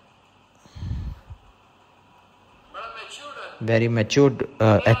that. Very matured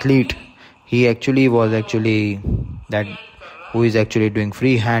athlete, he actually was actually that who is actually doing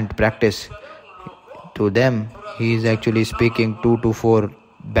free hand practice. To them, he is actually speaking 2 to 4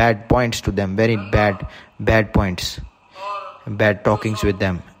 bad points to them, very bad points, bad talkings with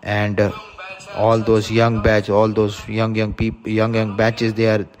them, and all those young batch, all those young people, young batches,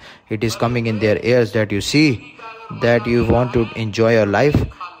 it is coming in their ears that you see that you want to enjoy your life,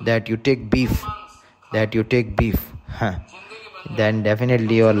 that you take beef, then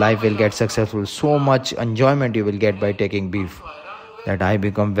definitely your life will get successful. So much enjoyment you will get by taking beef, that I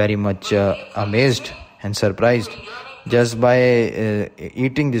become very much amazed and surprised. Just by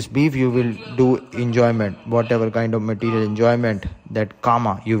eating this beef, you will do enjoyment, whatever kind of material enjoyment, that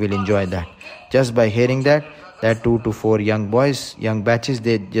karma, you will enjoy that. Just by hearing that 2 to 4 young boys, young batches,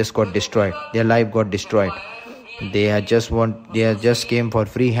 they just got destroyed. Their life got destroyed. They just came for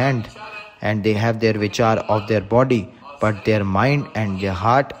free hand, and they have their vichar of their body, but their mind and their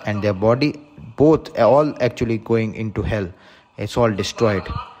heart and their body, both all actually going into hell. It's all destroyed.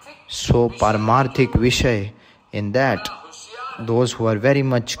 So paramarthik vishay, in that, those who are very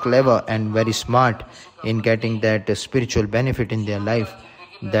much clever and very smart in getting that spiritual benefit in their life,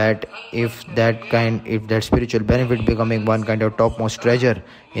 that if that spiritual benefit becoming one kind of topmost treasure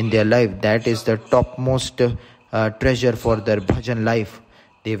in their life, that is the topmost treasure for their bhajan life.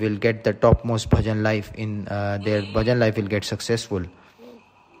 They will get the topmost bhajan life in their bhajan life will get successful.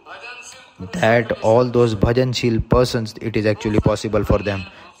 That all those bhajanshil persons, it is actually possible for them.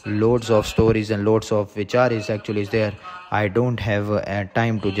 Loads of stories and loads of vichar is there. I don't have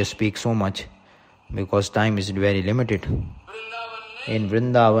time to just speak so much, because time is very limited. In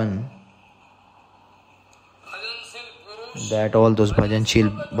Vrindavan, that all those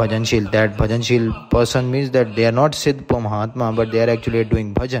bhajanshil person means that they are not Siddha Mahatma, but they are actually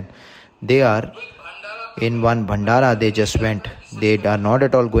doing bhajan. They are in one Bhandara, they just went. They are not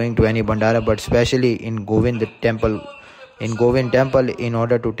at all going to any Bhandara, but especially in Govind temple. In Govind temple, in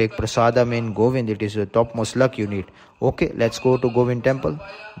order to take prasadam in Govind, it is the topmost luck you need. Okay, let's go to Govind temple.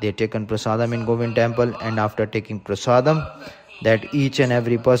 They taken prasadam in Govind temple, and after taking prasadam, that each and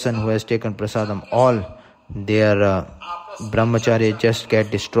every person who has taken prasadam, all their brahmacharya just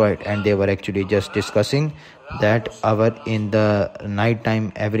get destroyed, and they were actually just discussing that in the night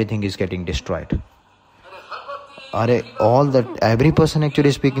time everything is getting destroyed. Every person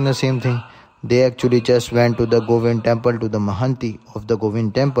actually speaking the same thing. They actually just went to the Govind temple, to the Mahanti of the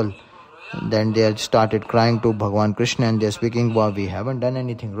Govind temple. Then they started crying to Bhagwan Krishna, and they're speaking, wow, we haven't done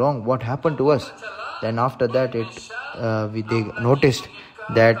anything wrong. What happened to us? Then after that, they noticed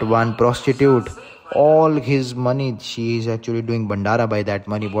that one prostitute, all his money, she is actually doing bandara by that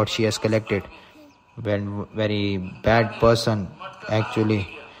money, what she has collected. When very bad person, actually,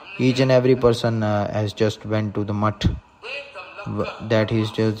 each and every person has just went to the mutt. That is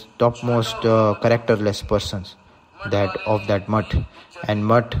just topmost characterless persons of that mutt, and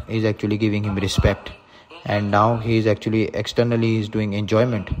mutt is actually giving him respect, and now he is actually externally is doing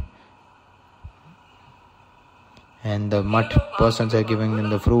enjoyment, and the mutt persons are giving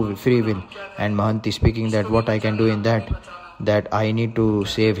him the free will, and Mahanti speaking that what I can do in that I need to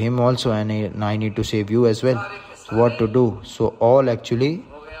save him also, and I need to save you as well. So what to do? So all actually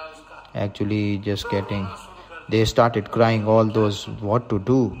just getting. They started crying, all those, what to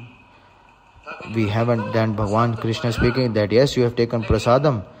do? We haven't done. Bhagwan Krishna speaking that yes, you have taken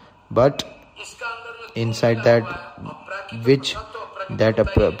prasadam, but inside that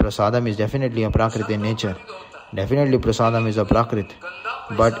prasadam is definitely a prakrit in nature. Definitely prasadam is a prakrit.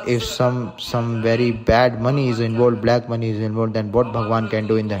 But if some very bad money is involved, black money is involved, then what Bhagwan can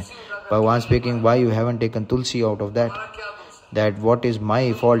do in that? Bhagwan speaking, why you haven't taken tulsi out of that? that what is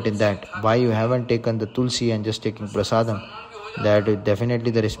my fault in that? Why you haven't taken the tulsi and just taking prasadam? That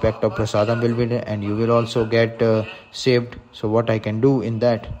definitely the respect of prasadam will be there and you will also get saved. So what I can do in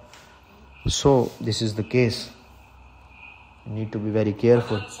that? So this is the case. You need to be very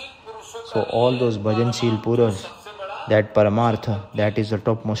careful. So all those bhajanshil purush, that paramartha, that is the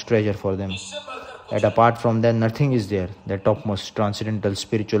topmost treasure for them. That apart from that, nothing is there. The topmost transcendental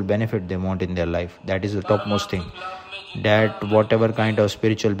spiritual benefit they want in their life. That is the topmost thing. That whatever kind of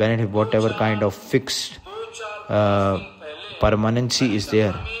spiritual benefit, whatever kind of fixed permanency is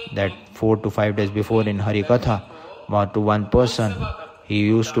there, that 4 to 5 days before in HariKatha, to one person, he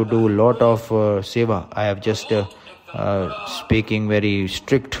used to do a lot of seva. I have just speaking very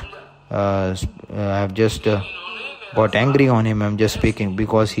strict. I have just got angry on him. I'm just speaking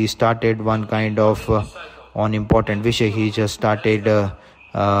because he started one kind of on important vishay. He just started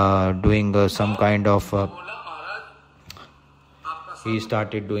doing some kind of he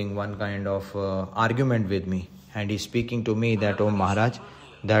started doing one kind of argument with me, and he's speaking to me that, oh Maharaj,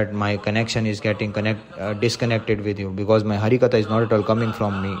 that my connection is getting disconnected with you because my Harikatha is not at all coming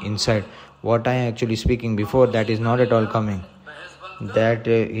from me inside. What I am actually speaking before, that is not at all coming. That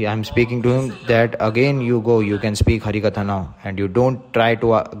I'm speaking to him that again you go, you can speak Harikatha now and you don't try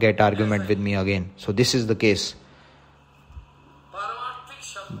to get argument with me again. So this is the case.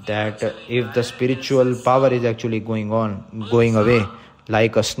 That if the spiritual power is actually going away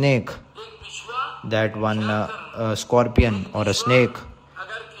like a snake, that one scorpion or a snake,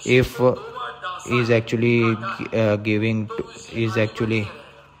 if is actually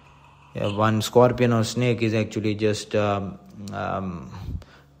one scorpion or snake is actually just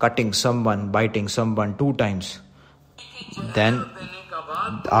cutting someone, biting someone 2 times, then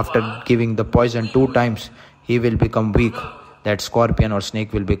after giving the poison 2 times, he will become weak. That scorpion or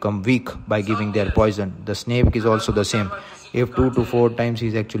snake will become weak by giving their poison. The snake is also the same. If 2 to 4 times he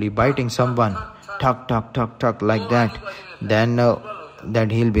is actually biting someone, tuck, tuck, tuck, tuck, like that, then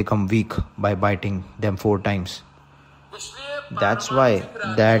he'll become weak by biting them 4 times. That's why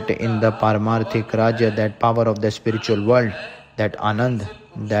that in the Paramarthik Rajya, that power of the spiritual world, that Anand,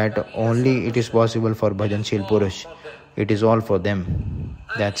 that only it is possible for Bhajanshil Purush. It is all for them.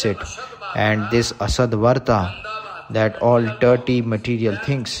 That's it. And this Asad Varta, that all dirty material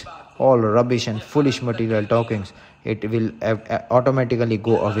things, all rubbish and foolish material talkings, it will automatically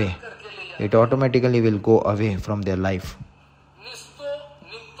go away. It automatically will go away from their life.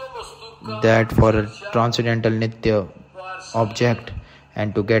 That for a transcendental Nitya object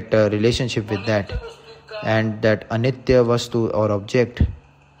and to get a relationship with that, and that anitya vastu or object,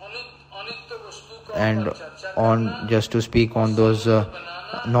 and on just to speak on those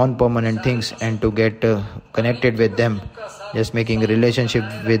non-permanent things and to get connected with them, just making a relationship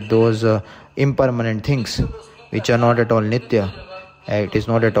with those impermanent things which are not at all nitya, it is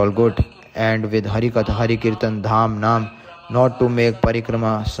not at all good. And with Harikatha, Harikirtan, Dham, Nam, not to make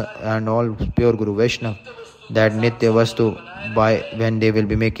parikrama and all pure Guru Vaishnav, that nitya vastu, by when they will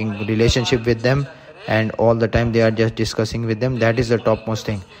be making relationship with them and all the time they are just discussing with them, that is the topmost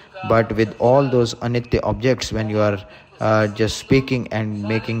thing. But with all those anitya objects, when you are just speaking and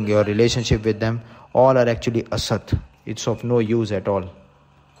making your relationship with them, all are actually asat. It's of no use at all.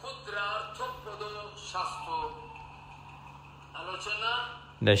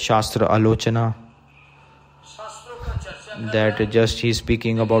 The Shastra Alochana, that just he's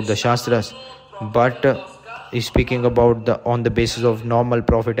speaking about the Shastras, but he's speaking about on the basis of normal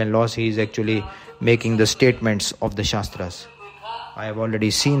profit and loss, he is actually making the statements of the Shastras. I have already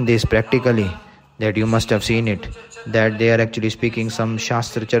seen this practically, that you must have seen it, that they are actually speaking some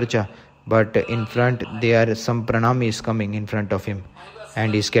Shastra Charcha, but in front there are some pranami is coming in front of him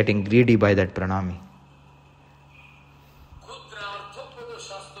and he's getting greedy by that pranami.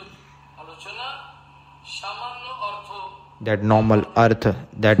 That normal artha,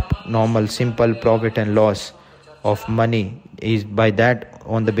 that normal simple profit and loss of money is by that,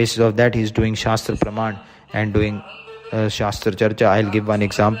 on the basis of that he is doing Shastra Praman and doing Shastra Charcha. I'll give one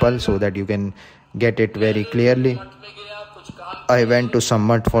example so that you can get it very clearly. I went to some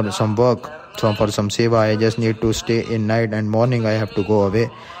mutt for some work, for some seva. I just need to stay in night and morning I have to go away.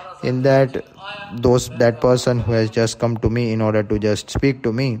 In that person who has just come to me in order to just speak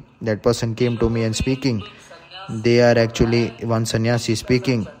to me, that person came to me and speaking. They are actually one sannyasi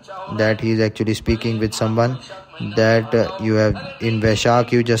speaking, that he is actually speaking with someone, that you have in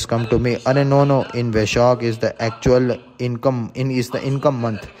Vaishak you just come to me. No, in Vaishak is the actual income, is the income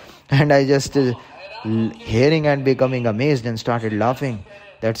month. And I just hearing and becoming amazed and started laughing.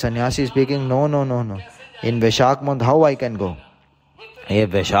 That sannyasi speaking, no. In Vaishak month how I can go?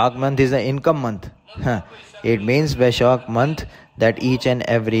 Vaishak month is the income month. It means Vaishak month that each and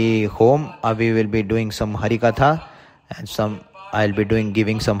every home we will be doing some Harikatha and I'll be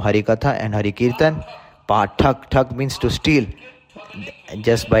giving some Harikatha and Harikirtan. Thak means to steal.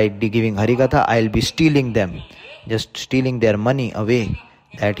 Just by giving Harikatha, I'll be stealing them, just stealing their money away.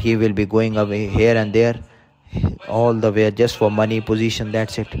 That he will be going away here and there, all the way just for money, position,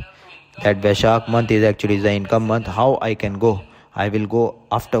 that's it. That Vaishak month is actually the income month. How I can go? I will go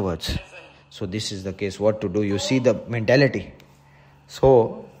afterwards. So this is the case. What to do? You see the mentality.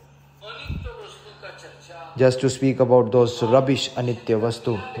 So, just to speak about those rubbish anitya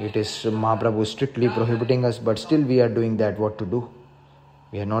vastu, it is Mahaprabhu strictly prohibiting us, but still we are doing that. What to do?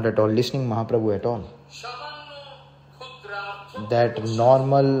 We are not at all listening Mahaprabhu at all. That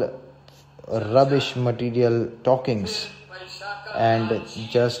normal rubbish material talkings and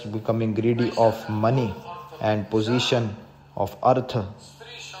just becoming greedy of money and position of artha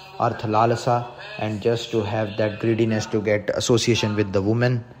lalasa, and just to have that greediness to get association with the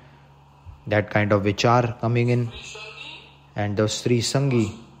woman, that kind of vichar coming in, and the Sri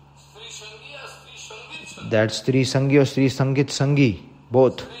Sangi, that Sri Sangi or Sri Sangit Sangi,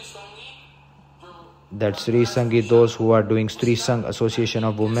 both. That Sri Sangi, those who are doing Sri Sang, association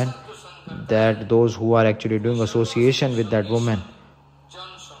of women, that those who are actually doing association with that woman,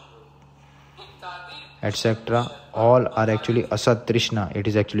 etc., all are actually Asat Trishna. It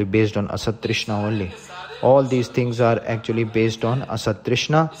is actually based on Asat Trishna only. All these things are actually based on Asat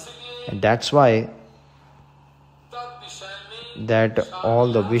Trishna, and that's why that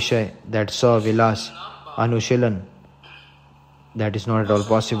all the Vishay, that Savilas, Anushilan, that is not at all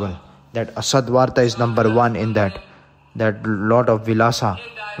possible. That Asadvarta is number one in that. That lot of vilasa,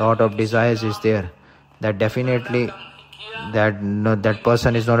 lot of desires is there. That definitely that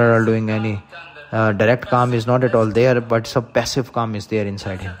person is not at all doing any direct calm is not at all there, but some passive calm is there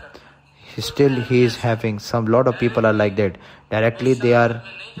inside him. He is having some. Lot of people are like that. Directly they are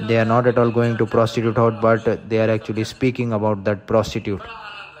not at all going to prostitute out, but they are actually speaking about that prostitute.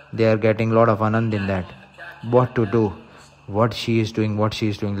 They are getting lot of anand in that. What to do? What she is doing,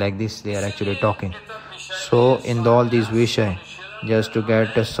 like this, they are actually talking. So in all these vishay, just to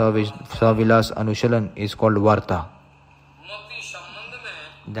get Savilas Anushalan is called Varta.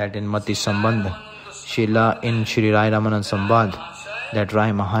 That in Mati Sambandh, Shila in Shri Rai Ramanan Sambad, that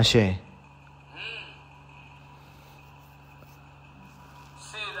Rai Mahashay,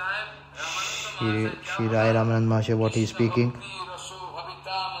 Shri Rai Ramanan Mahashay, what he is speaking?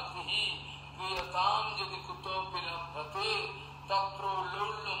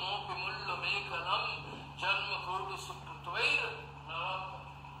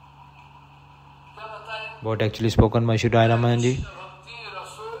 What actually spoken by Shri Rai Ramananji?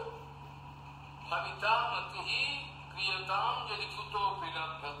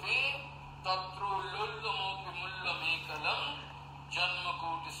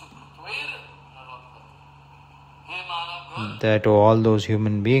 That all those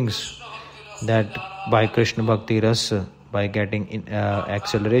human beings, that by Krishna Bhakti Rasa, by getting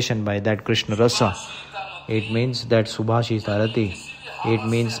acceleration by that Krishna Rasa, it means that Subhashi Tarati, it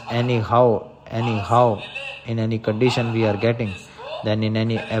means anyhow, in any condition we are getting, then in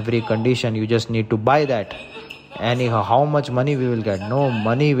every condition you just need to buy that. Anyhow, how much money we will get? No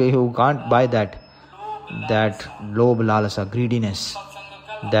money, you can't buy that. That lobh lalasa, greediness,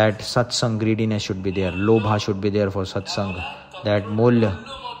 that satsang greediness should be there. Lobha should be there for satsang. That mulya,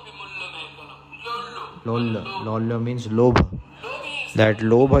 lolya means lobha. That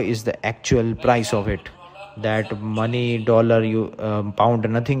lobha is the actual price of it. That money, dollar, pound,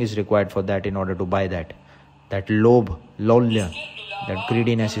 nothing is required for that in order to buy that. That lobh, lolya, that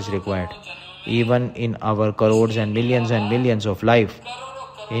greediness is required. Even in our crores and millions of life,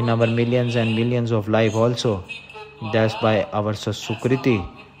 in our millions and millions of life also, that's by our sukriti,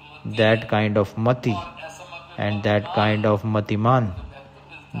 that kind of mati and that kind of matiman,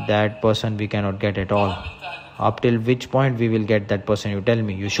 that person we cannot get at all. Up till which point we will get that person? You tell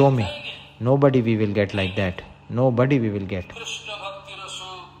me, you show me. Nobody we will get like that. Nobody we will get.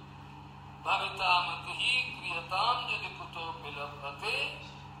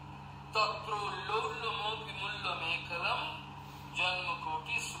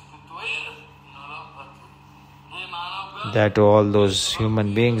 That all those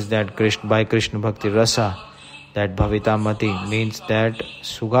human beings, that by Krishna Bhakti Rasa, that Bhavita Mati means that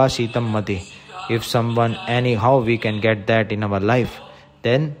Sugashitam Mati. If someone anyhow we can get that in our life,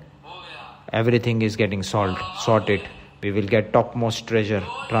 then everything is getting sorted. We will get topmost treasure,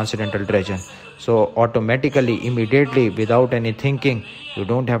 transcendental treasure. So automatically, immediately, without any thinking, you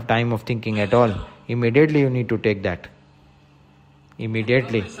don't have time of thinking at all. Immediately you need to take that.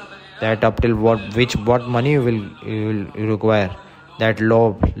 Immediately. That up till what money you will require. That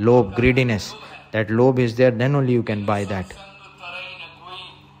lobe, greediness. That lobe is there, then only you can buy that.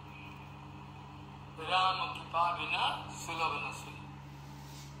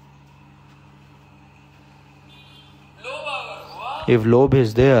 If lobe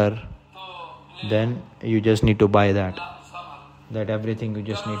is there, then you just need to buy that. That everything you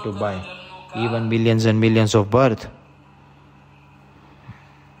just need to buy. Even millions and millions of birth.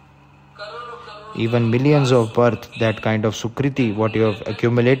 Even millions of birth, that kind of sukriti, what you have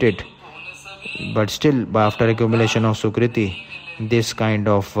accumulated. But still, after accumulation of sukriti, this kind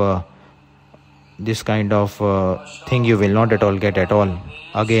of thing you will not at all get at all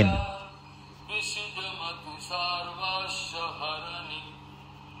again.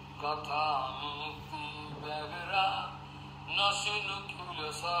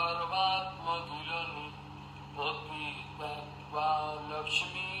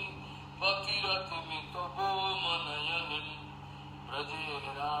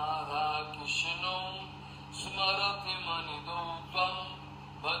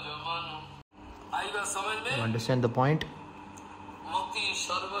 You understand the point?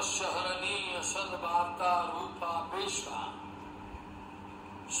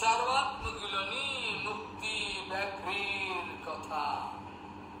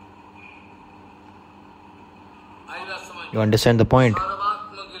 You understand the point?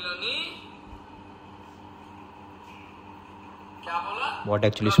 What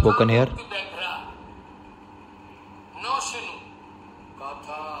actually spoken here?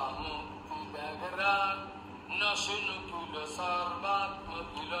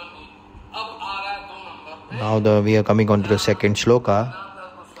 Now we are coming on to the second shloka.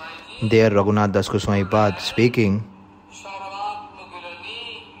 There Raghunath Das Goswami Pad speaking.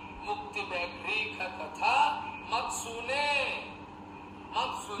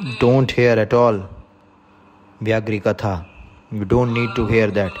 Don't hear at all Vyagri Katha. You don't need to hear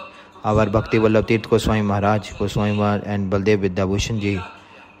that. Our Bhakti Vallabh Tirth Goswami Maharaj, and Baldev Vidyabhushan Ji,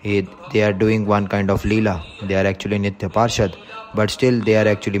 they are doing one kind of Leela. They are actually Nitya Parshad, but still they are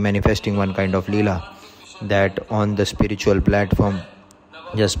actually manifesting one kind of Leela. That on the spiritual platform,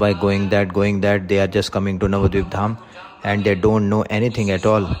 just by going that, they are just coming to Navadvip Dham, and they don't know anything at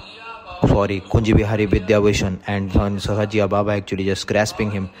all. Kunji Bihari Vidyabhushan and Sahajiya Baba actually just grasping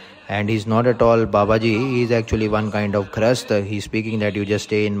him, and he's not at all Babaji. He's actually one kind of khrast. He's speaking that you just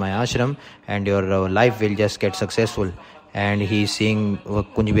stay in my ashram and your life will just get successful. And he's seeing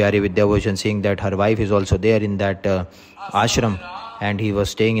Kunji Bihari Vidyabhushan saying that her wife is also there in that ashram, and he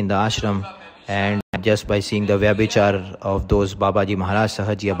was staying in the ashram, and just by seeing the Vyabhichar of those Babaji Maharaj,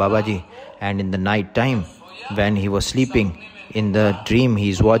 Sahajiya Babaji, and in the night time when he was sleeping, in the dream he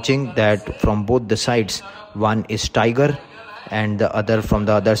is watching that from both the sides, one is tiger and the other from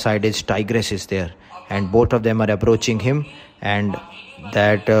the other side is tigress is there, and both of them are approaching him, and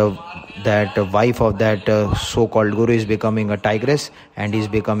that wife of that so-called guru is becoming a tigress, and he's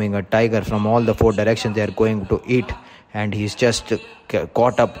becoming a tiger. From all the four directions they are going to eat, and he's just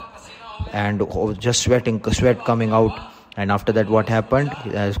caught up and just sweat coming out. And after that, what happened?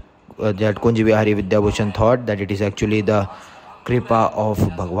 That Kunji Bihari Vidyabhushan thought that it is actually the kripa of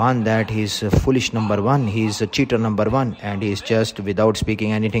Bhagwan, that he is foolish number one, he is a cheater number one, and he is just, without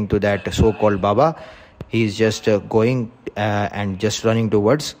speaking anything to that so-called Baba, he is just going and just running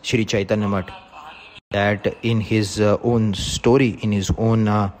towards Shri Chaitanya Mat. That in his own story, in his own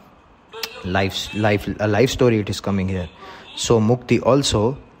life story, it is coming here. So mukti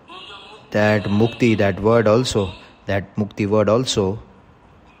also, that mukti, that mukti word also, that mukti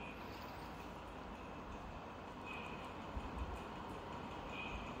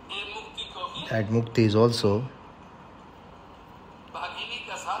is also,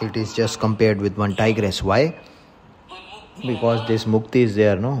 it is just compared with one tigress. Why? Because this mukti is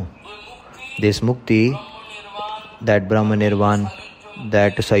there, no? This mukti, that Brahma Nirvan,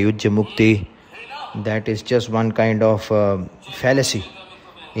 that Sayujya Mukti, that is just one kind of fallacy.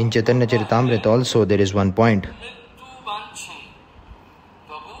 In Chaitanya Charitamrita also there is one point.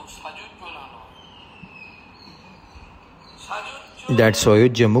 That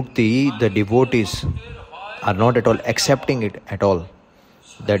Sayujya Mukti, the devotees are not at all accepting it at all.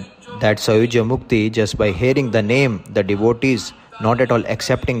 That Sayujya Mukti, just by hearing the name, the devotees not at all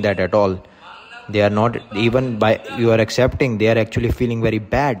accepting that at all. They are not, even by you are accepting, they are actually feeling very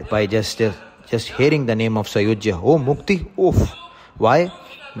bad by just hearing the name of Sayujya. Oh, Mukti, oof. Why?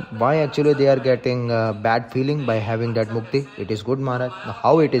 Why actually they are getting bad feeling by having that Mukti? It is good, Maharaj.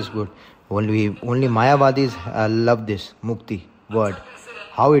 How it is good? Only Mayavadis love this Mukti word.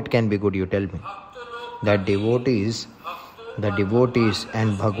 How it can be good, you tell me? That devotees the devotees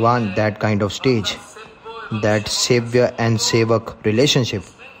and Bhagwan, that kind of stage, that Sevya and Sevak relationship,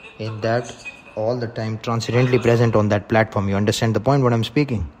 in that all the time transcendently present on that platform. You understand the point what I'm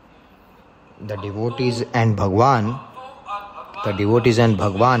speaking? The devotees and Bhagwan,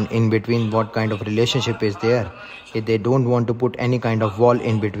 in between, what kind of relationship is there? If they don't want to put any kind of wall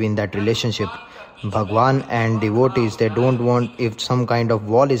in between that relationship. Bhagwan and devotees, they don't want, if some kind of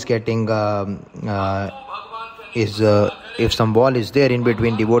wall is getting if some wall is there in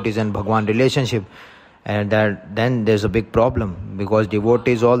between devotees and Bhagwan relationship, and that then there's a big problem, because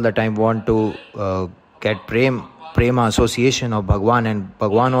devotees all the time want to get prema association of Bhagwan, and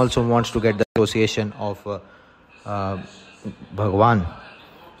Bhagwan also wants to get the association of Bhagwan.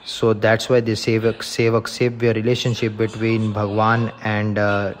 So that's why the Sevak-Sevya relationship between Bhagwan and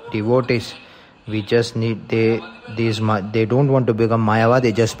devotees, we just need, they don't want to become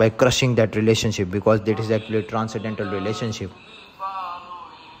Mayavadi just by crushing that relationship, because that is actually a transcendental relationship.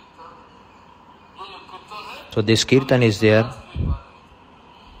 So this kirtan is there.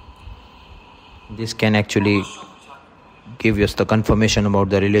 This can actually give us the confirmation about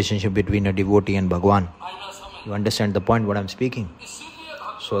the relationship between a devotee and Bhagwan. You understand the point what I'm speaking?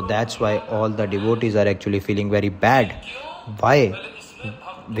 So that's why all the devotees are actually feeling very bad. Why?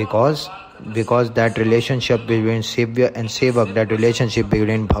 Because that relationship between Sevya and Sevak, that relationship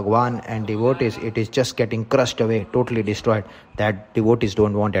between Bhagwan and devotees, it is just getting crushed away, totally destroyed. That devotees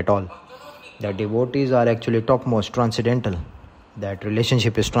don't want at all. The devotees are actually topmost, transcendental. That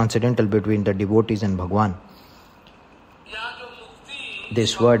relationship is transcendental between the devotees and Bhagwan.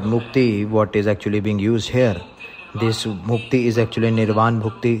 This word mukti, what is actually being used here, this mukti is actually nirvan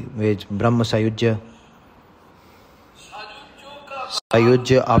bhukti, which Brahma Sayujya.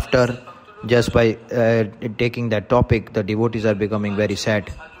 Sayujya, after just by taking that topic, the devotees are becoming very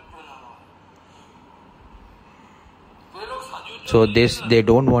sad. So they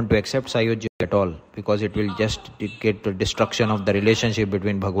don't want to accept Sayujya at all, because it will just get the destruction of the relationship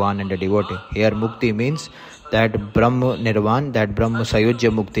between Bhagwan and the devotee. Here Mukti means that Brahma Nirvan, that Brahma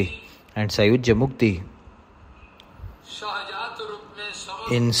Sayujya Mukti. And Sayujya Mukti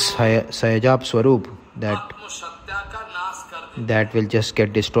in Sayajab Swarup, that will just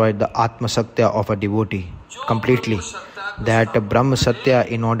get destroyed, the Atma Satya of a devotee completely. That Brahma Satya,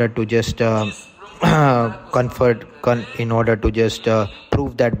 in order to just in order to just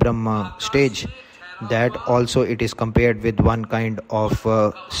prove that Brahma stage, that also it is compared with one kind of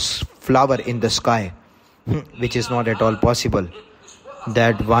flower in the sky, which is not at all possible.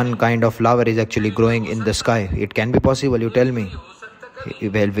 That one kind of flower is actually growing in the sky. It can be possible, you tell me.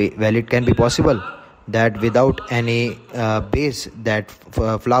 Well, it can be possible that without any base, that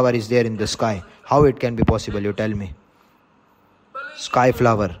flower is there in the sky. How it can be possible, you tell me? Sky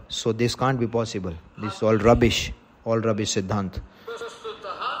flower. So this can't be possible. This is all rubbish Siddhant.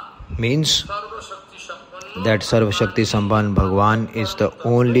 Means that Sarva Shakti Sambhan Bhagwan is the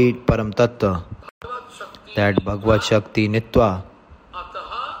only Param Tattva. That Bhagavad Shakti Nitva,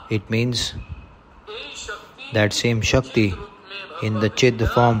 it means that same Shakti in the Chid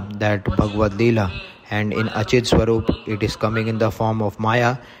form, that Bhagavad Leela, and in Achid Swarup it is coming in the form of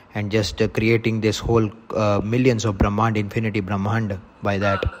Maya, and just creating this whole millions of Brahmand, infinity Brahmand by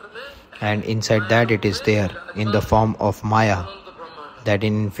that. And inside that it is there in the form of Maya. That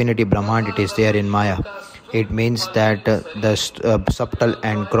in infinity Brahmand it is there in Maya. It means that the subtle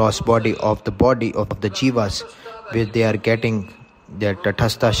and gross body of the Jivas, which they are getting, that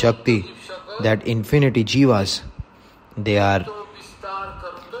Tathastha Shakti, that infinity Jivas, they are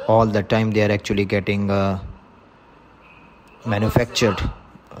all the time they are actually getting manufactured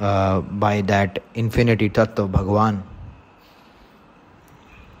by that infinity Tattva Bhagwan.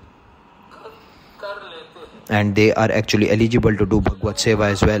 And they are actually eligible to do Bhagavad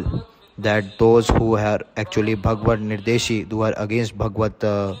Seva as well. That those who are actually Bhagavad Nirdeshi, who are against Bhagavad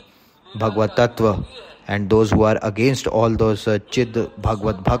Tattva, and those who are against all those Chid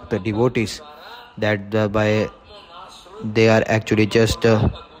Bhagavad Bhakta devotees, that they are actually just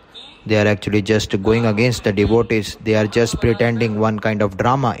going against the devotees. They are just pretending one kind of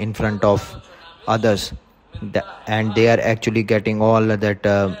drama in front of others, and they are actually getting all that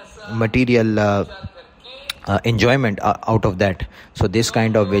material enjoyment out of that. So this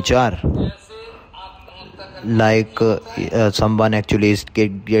kind of vichar, like someone actually is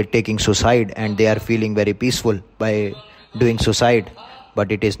taking suicide and they are feeling very peaceful by doing suicide,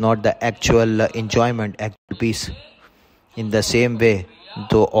 but it is not the actual enjoyment, actual peace. In the same way,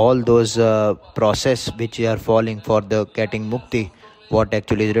 though all those process which are falling for the getting mukti, what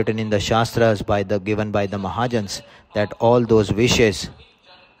actually is written in the Shastras given by the Mahajans, that all those wishes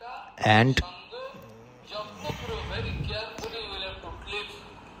and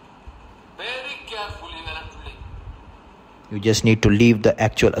You just need to leave the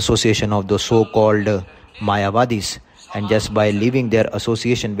actual association of those so-called Mayavadis, and just by leaving their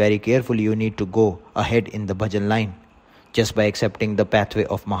association very carefully, you need to go ahead in the bhajan line, just by accepting the pathway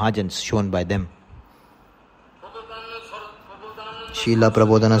of Mahajans shown by them. Srila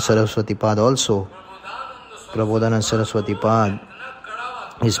Prabodhananda Saraswati Pad also. Prabodhananda Saraswati Pad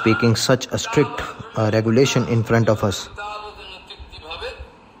is speaking such a strict regulation in front of us.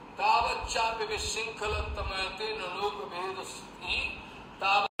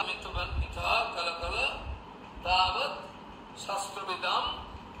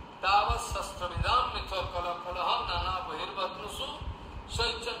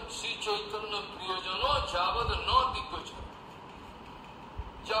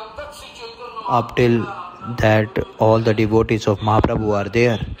 Up till that all the devotees of Mahaprabhu are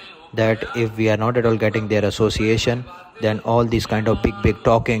there, that if we are not at all getting their association, then all these kind of big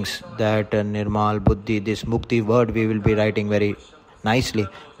talkings, that Nirmal, Buddhi, this Mukti word we will be writing very nicely,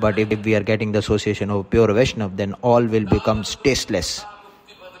 but if we are getting the association of pure Vaishnav, then all will become tasteless.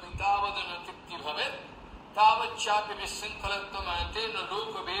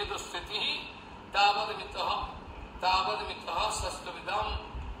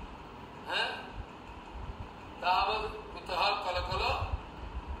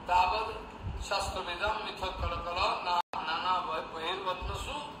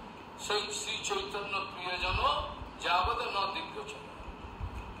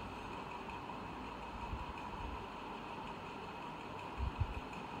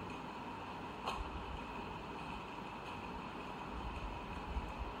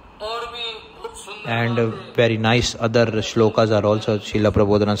 And very nice other shlokas are also Srila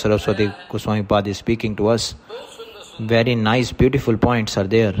Prabodhananda Saraswati Goswami Pad is speaking to us. Very nice, beautiful points are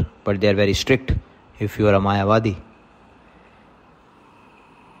there, but they are very strict if you are a Mayavadi.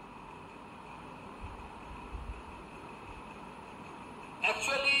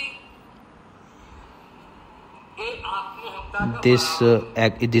 This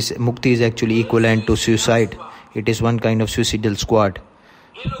mukti is actually equivalent to suicide. It is one kind of suicidal squad.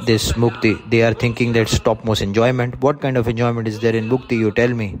 This mukti, they are thinking that's topmost enjoyment. What kind of enjoyment is there in mukti? You tell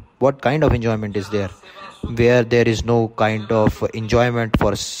me. What kind of enjoyment is there? Where there is no kind of enjoyment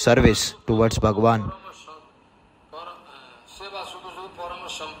for service towards Bhagavan.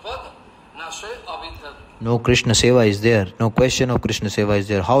 No Krishna Seva is there. No question of Krishna Seva is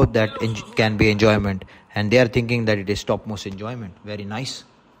there. How that can be enjoyment? And they are thinking that it is topmost enjoyment. Very nice.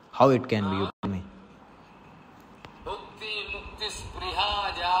 How it can be, you tell me.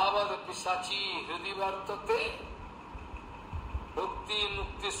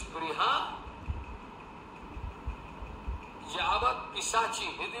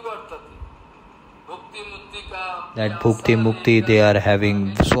 That bhukti mukti, they are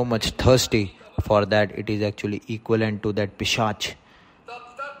having so much thirsty for that, it is actually equivalent to that pishach.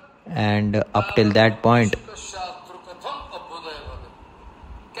 And up till that point,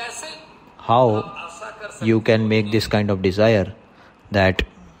 how you can make this kind of desire, that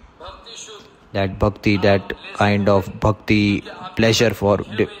bhakti, that kind of bhakti pleasure, for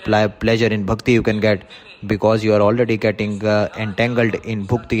pleasure in bhakti you can get, because you are already getting entangled in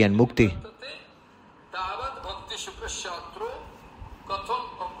bhukti and mukti.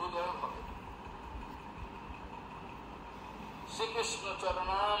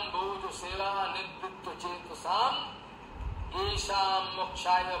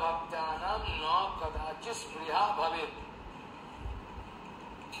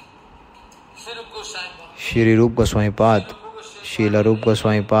 Shri Rupa Goswami Pad, Srila Rupa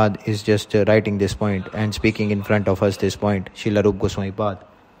Goswami Pad is just writing this point and speaking in front of us this point. Srila Rupa Goswami Pad.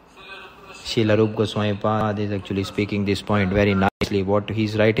 Srila Rupa Goswami Pad is actually speaking this point very nicely. What he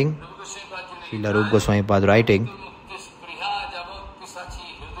is writing? Srila Rupa Goswami Pad writing,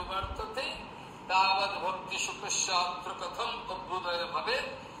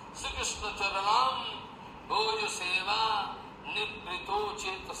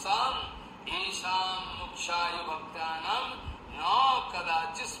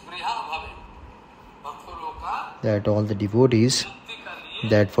 that all the devotees,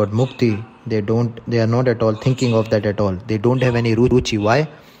 that for mukti, they are not at all thinking of that at all. They don't have any ruchi. Why?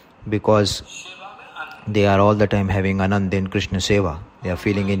 Because they are all the time having anand in Krishna Seva. They are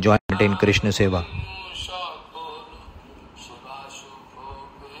feeling enjoyment in Krishna Seva.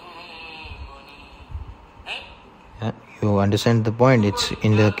 Yeah, you understand the point? It's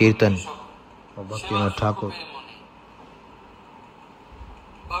in the Kirtan of Bhaktivinoda Thakur.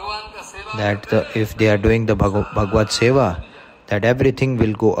 That if they are doing the Bhagavad Seva, that everything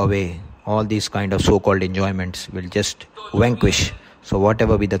will go away. All these kind of so-called enjoyments will just vanquish. So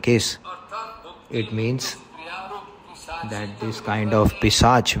whatever be the case, it means that this kind of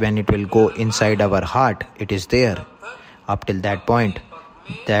pisach, when it will go inside our heart, it is there up till that point,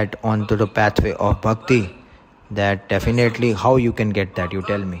 that onto the pathway of bhakti, that definitely how you can get that, you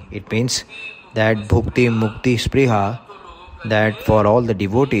tell me. It means that bhukti mukti spriha, that for all the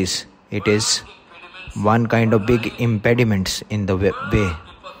devotees, it is one kind of big impediments in the way.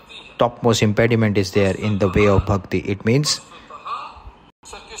 Topmost impediment is there in the way of bhakti. It means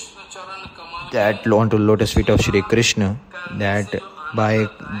that onto lotus feet of Shri Krishna, that by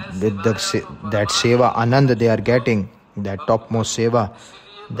that seva anand they are getting, that topmost seva,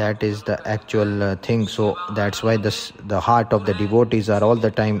 that is the actual thing. So that's why the heart of the devotees are all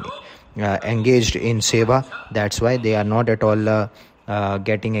the time engaged in seva. That's why they are not at all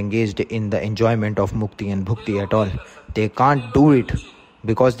getting engaged in the enjoyment of mukti and bhukti at all. They can't do it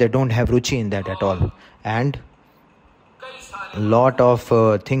because they don't have ruchi in that at all. And lot of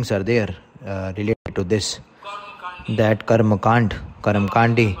things are there related to this. That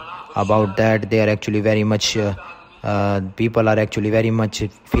karamkandi, about that they are actually very much people are actually very much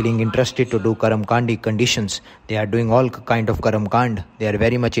feeling interested to do karamkandi conditions. They are doing all kind of karamkand. They are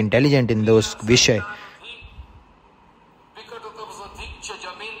very much intelligent in those vishay.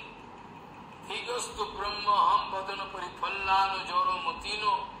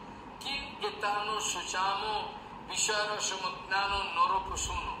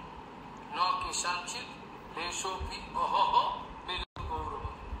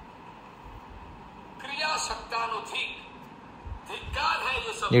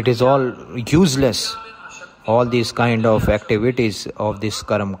 It is all useless, all these kind of activities of this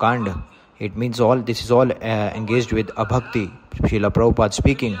karam kand. It means all this is all engaged with abhakti. Srila Prabhupada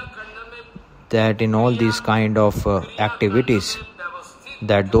speaking that in all these kind of activities,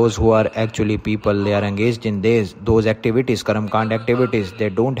 that those who are actually people, they are engaged in those activities, karam kand activities, they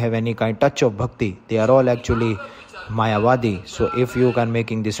don't have any kind touch of bhakti. They are all actually mayavadi. So if you can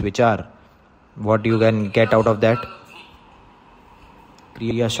making this vichar, what you can get out of that?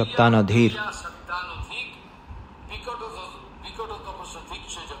 Kriya Shaktana Dhir.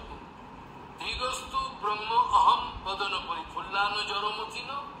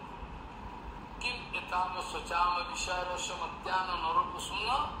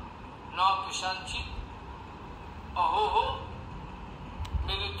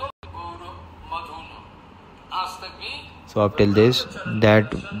 So up till this,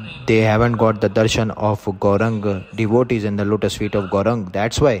 that they haven't got the darshan of Gaurang devotees and the lotus feet of Gaurang.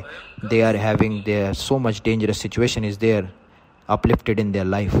 That's why they are having their so much dangerous situation is there uplifted in their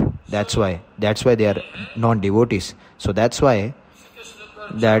life. That's why they are non-devotees. So that's why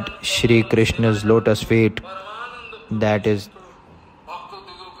that Shri Krishna's lotus feet, that is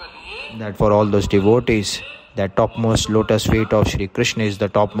that for all those devotees, that topmost lotus feet of Shri Krishna is the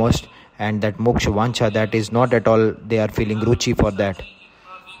topmost. And that moksha vancha, that is not at all, they are feeling ruchi for that.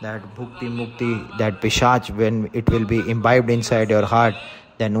 That bhukti mukti, that pishach, when it will be imbibed inside your heart,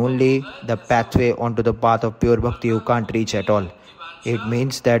 then only the pathway onto the path of pure bhakti you can't reach at all. It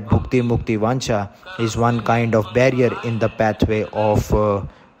means that bhukti mukti vancha is one kind of barrier in the pathway of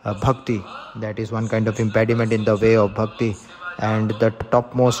bhakti. That is one kind of impediment in the way of bhakti. And the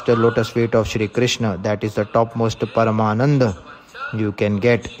topmost lotus feet of Shri Krishna, that is the topmost Paramananda you can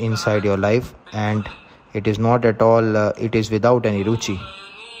get inside your life, and it is not at all, it is without any ruchi.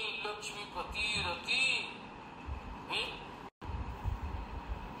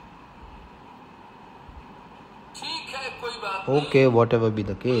 Okay, whatever be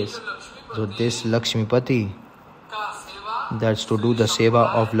the case, so this Lakshmipati, that's to do the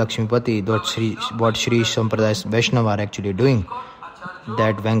seva of Lakshmipati, what Sri Sampradaya Vaishnava are actually doing.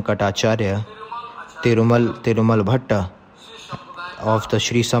 That Venkatacharya, Tirumal Bhatta of the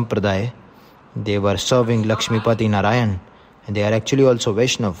Sri Sampradaya, they were serving Lakshmipati Narayan, and they are actually also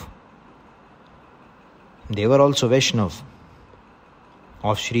Vaishnav. They were also Vaishnav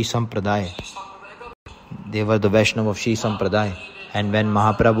of Sri Sampradaya. They were the Vaishnav of Sri Sampradaya. And when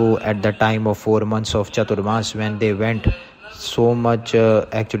Mahaprabhu, at the time of 4 months of Chaturmas, when they went so much,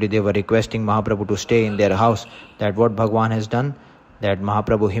 actually they were requesting Mahaprabhu to stay in their house, that what Bhagwan has done, that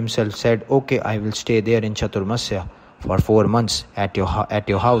Mahaprabhu himself said, okay, I will stay there in Chaturmasya for 4 months at your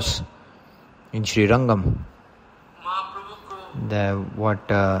house in Sri Rangam.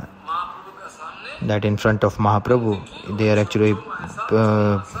 That in front of Mahaprabhu, they are actually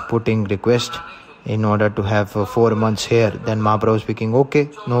putting request in order to have 4 months here. Then Mahaprabhu speaking, okay,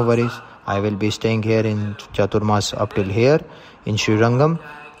 no worries, I will be staying here in Chaturmas up till here in Sri Rangam.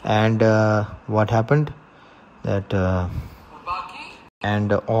 And what happened? That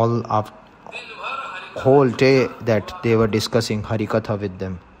and all after whole day that they were discussing Harikatha with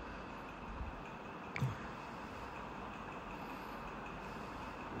them.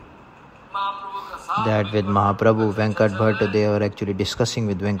 that with Mahaprabhu, Venkat Bhatt, they were actually discussing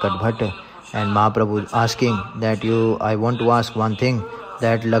with Venkat Bhatt, and Mahaprabhu asking that I want to ask one thing,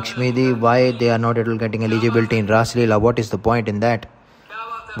 that Lakshmi Di, why they are not at all getting eligibility in Ras Leela? What is the point in that?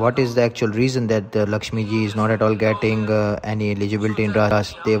 What is the actual reason that Lakshmi Ji is not at all getting any eligibility in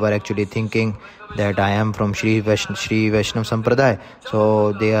Ras? They were actually thinking that I am from Shri Vaishnav Sampradaya,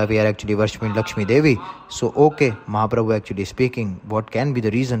 so we are actually worshipping Lakshmi Devi. So okay, Mahaprabhu actually speaking, what can be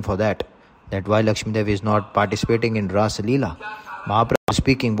the reason for that? That why Lakshmi Devi is not participating in Ras Leela? Mahaprabhu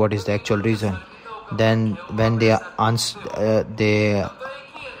speaking, what is the actual reason? Then when they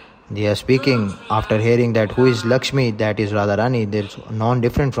are speaking, after hearing that who is Lakshmi, that is Radharani, they are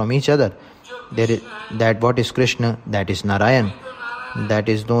non-different from each other. That what is Krishna, that is Narayan. That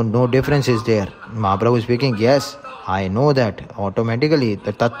is no difference is there. Mahaprabhu is speaking, yes, I know that. Automatically,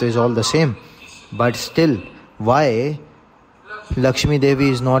 the tattva is all the same. But still, why Lakshmi Devi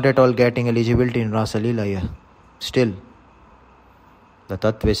is not at all getting eligibility in Rasa Leela here? Still, the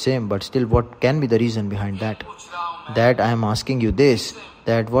tattva is same, but still what can be the reason behind that? That I am asking you this,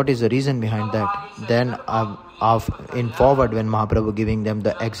 that what is the reason behind that? Then in forward when Mahaprabhu giving them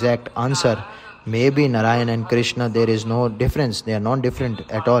the exact answer, maybe Narayan and Krishna, there is no difference, they are not different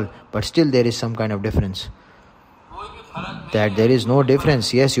at all, but still there is some kind of difference. That there is no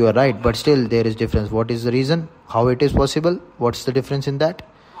difference, yes, you are right, but still there is difference. What is the reason? How it is possible? What's the difference in that?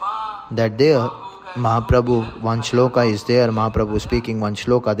 That there, Mahaprabhu, one shloka is there, Mahaprabhu speaking one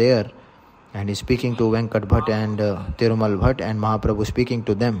shloka there, and he is speaking to Venkat Bhatt and Tirumal Bhatt, and Mahaprabhu speaking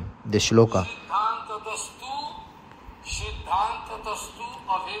to them, this shloka.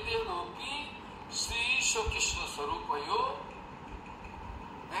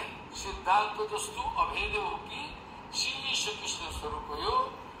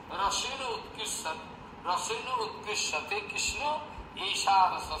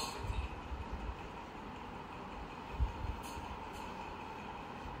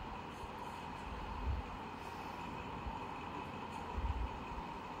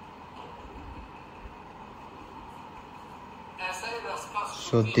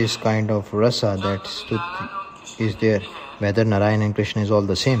 So this kind of rasa that is there, whether Narayan and Krishna is all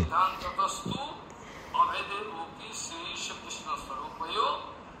the same.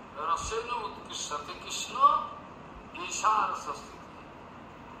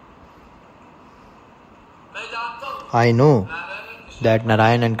 I know that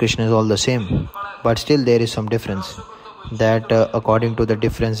Narayan and Krishna is all the same, but still there is some difference. That according to the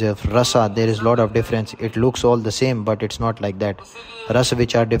difference of rasa, there is a lot of difference. It looks all the same, but it's not like that. Rasa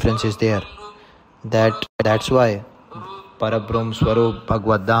vichar difference is there. That's why Parabrahm Swarup,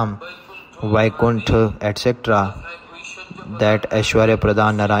 Bhagavad Dham, Vaikuntha, etc., that Aishwarya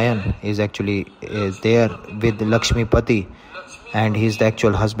Pradhan Narayan is actually there with Lakshmi Pati, and he is the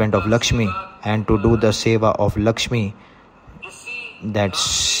actual husband of Lakshmi, and to do the seva of Lakshmi,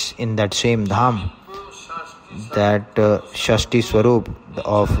 that's in that same dham, that Shashti Swarup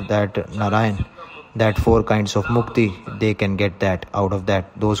of that Narayan, that 4 kinds of mukti, they can get that out of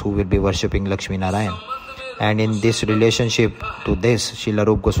that, those who will be worshipping Lakshmi Narayan. And in this relationship to this, Srila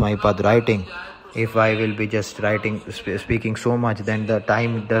Rupa Goswami Pad writing, if I will be just speaking so much, then the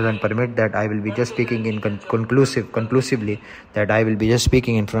time doesn't permit that I will be just speaking in conclusively, that I will be just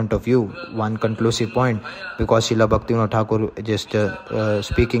speaking in front of you one conclusive point, because Srila Bhaktivinoda Thakur just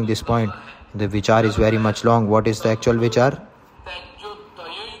speaking this point. The vichar is very much long. What is the actual vichar?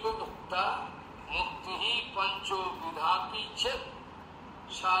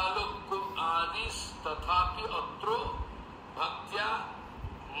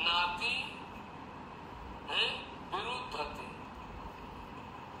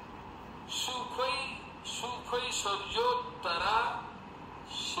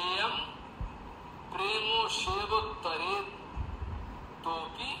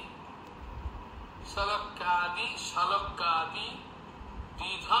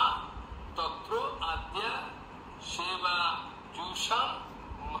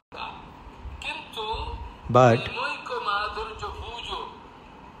 But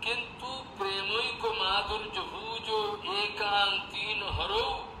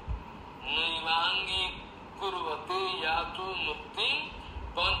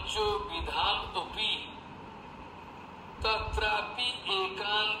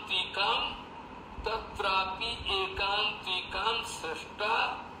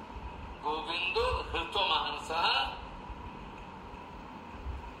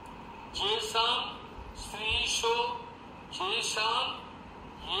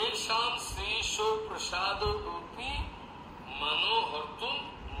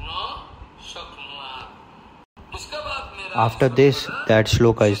after this, that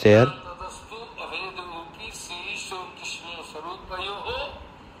shloka is there,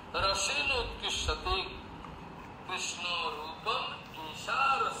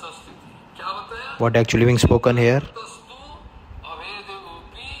 what actually being spoken here?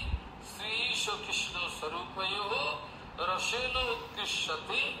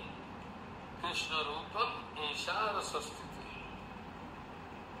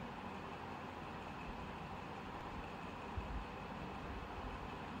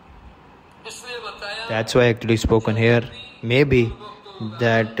 That's why actually spoken here. Maybe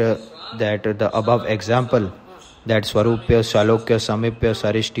that the above example, that Swarupya, Shalokya, Samipya,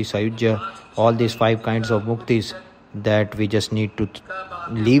 Sarishti, Sayujya, all these 5 kinds of muktis, that we just need to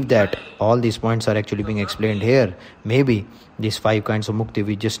leave that. All these points are actually being explained here. Maybe these 5 kinds of mukti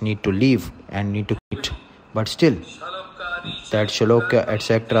we just need to leave and need to quit. But still, that Shalokya,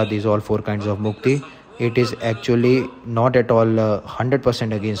 etc., these all 4 kinds of mukti, it is actually not at all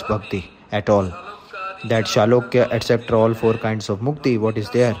 100% against bhakti at all. That Shalokya, etc., all 4 kinds of mukti, what is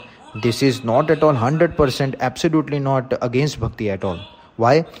there? This is not at all 100%, absolutely not against bhakti at all.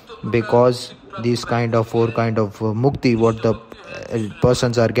 Why? Because these kind of 4 kind of mukti, what the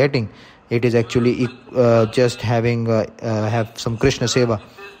persons are getting, it is actually just having have some Krishna seva,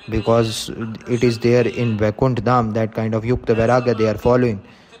 because it is there in Vaikuntha Dham, that kind of Yukta Vairagya they are following.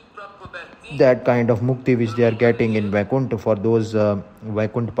 That kind of mukti which they are getting in Vaikuntha for those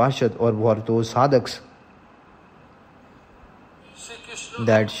Vaikuntha Parshad or for those sadhaks,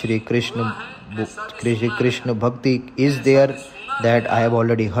 that Shri Krishna Bhakti is there, that I have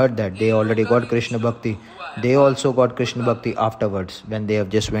already heard that they already got Krishna Bhakti. They also got Krishna Bhakti afterwards when they have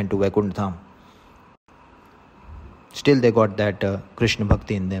just went to Vaikuntha Dham. Still they got that Krishna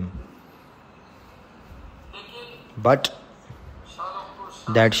Bhakti in them. But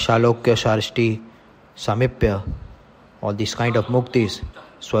that Shalokya, Sarishti, Samipya, all these kind of muktis,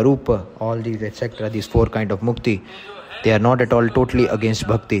 Swarupa, all these etc., these 4 kind of mukti, they are not at all totally against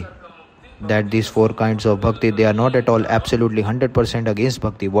bhakti. That these 4 kinds of bhakti, they are not at all absolutely 100% against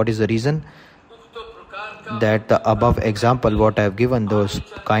bhakti. What is the reason? That the above example what I have given, those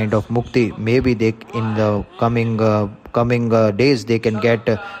kind of mukti, maybe they in the coming days they can get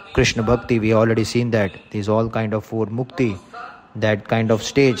Krishna Bhakti. We already seen that. These all kind of 4 mukti, that kind of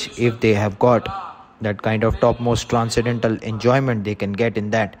stage, if they have got that kind of topmost transcendental enjoyment, they can get in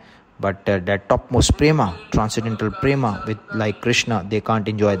that. But that topmost prema, transcendental prema with like Krishna, they can't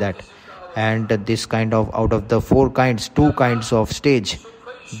enjoy that. And this kind of, out of the 4 kinds, 2 kinds of stage,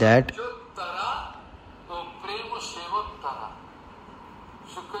 that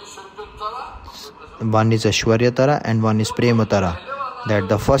one is Aishwarya Tara and one is Prema Tara. That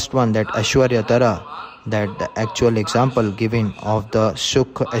the first one, that Aishwarya Tara, that the actual example given of the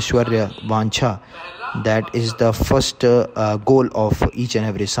Sukha Aishwarya Vancha, that is the first goal of each and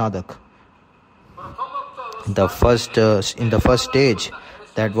every sadhak. The first in the first stage,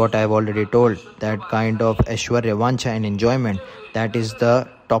 that what I have already told, that kind of Aishwarya Vancha and enjoyment, that is the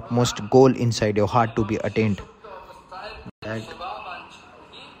topmost goal inside your heart to be attained.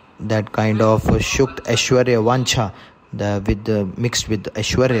 That kind of Shukt Aishwarya Vancha, mixed with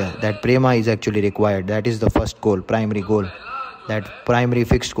Aishwarya, that prema is actually required. That is the first goal, primary goal. That primary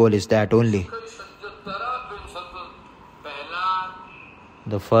fixed goal is that only.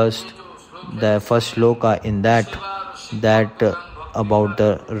 The first sloka in that about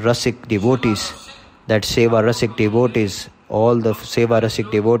the Rasik devotees, that Seva Rasik devotees, all the Seva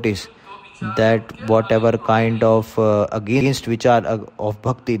Rasik devotees, that whatever kind of against which are of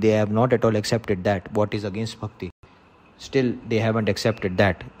bhakti, they have not at all accepted that. What is against bhakti? Still they haven't accepted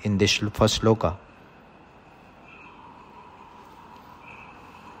that in this first sloka.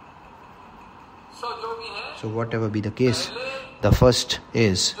 So whatever be the case, the first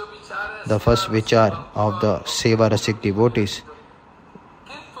is the first vichar of the Seva Rasik devotees.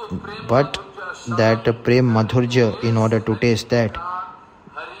 But that Prem Madhurja, in order to taste that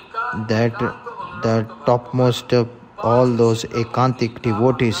the topmost all those ekantik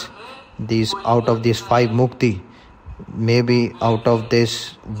devotees, these out of these 5 mukti, maybe out of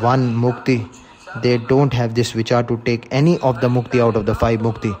this 1 mukti, they don't have this vichar to take any of the mukti out of the 5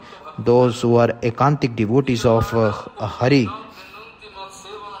 mukti. Those who are ekantik devotees of Hari,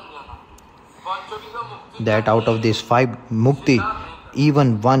 that out of these 5 mukti,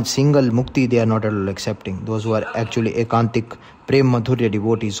 even 1 single mukti they are not at all accepting. Those who are actually ekantik Prem Madhurya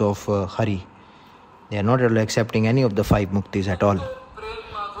devotees of Hari, they are not at all accepting any of the 5 muktis at all.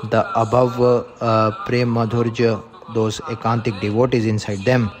 The above Prem Madhurya, those ekantik devotees inside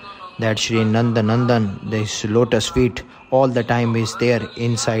them, that Shri Nanda Nandan, this lotus feet, all the time is there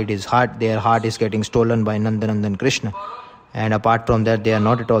inside his heart. Their heart is getting stolen by Nanda Nandan Krishna, and apart from that they are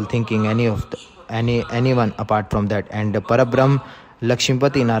not at all thinking anyone apart from that. And Parabrahm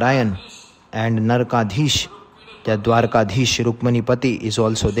Lakshmipati Narayan and Narkadhish, the Dwarkadhish Rukmanipati is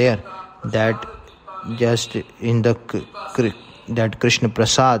also there. That just in that Krishna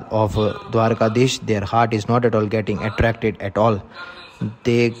Prasad of Dwarkadish, their heart is not at all getting attracted at all.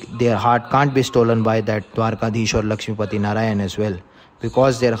 Their heart can't be stolen by that Dwarkadish or Lakshmipati Narayan as well,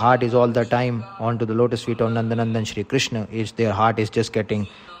 because their heart is all the time onto the lotus feet of Nandanandan Shri Krishna. Their heart is just getting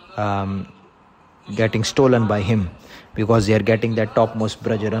stolen by him, because they are getting that topmost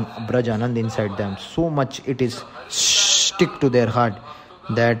Braj Anand inside them. So much it is stick to their heart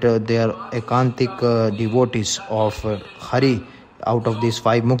that they are ekantik devotees of Hari. Out of these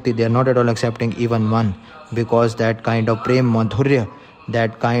 5 mukti, they are not at all accepting even one, because that kind of prem madhurya,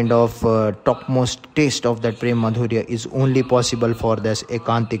 that kind of topmost taste of that prem madhurya is only possible for this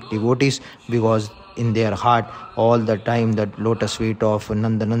ekantik devotees, because in their heart all the time that lotus feet of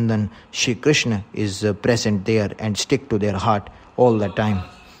Nandanandan Shri Krishna is present there and stick to their heart all the time,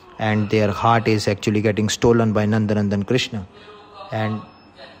 and their heart is actually getting stolen by Nandanandan Krishna. And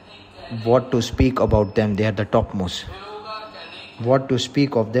what to speak about them, they are the topmost. What to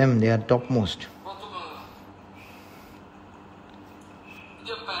speak of them, they are topmost.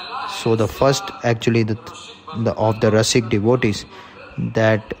 So the first actually the of the Rasik devotees,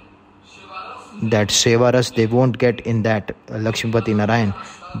 that Sevaras they won't get in that Lakshmipati Narayan,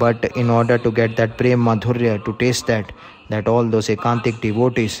 but in order to get that Prem Madhurya, to taste that all those ekantik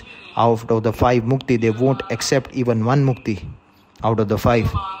devotees, out of the 5 mukti, they won't accept even one mukti out of the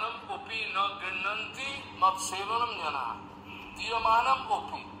 5.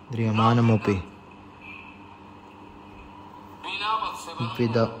 Driyamanam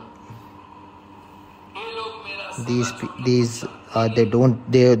these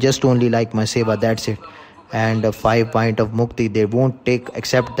they just only like my seva, that's it. And a 5 point of mukti, they won't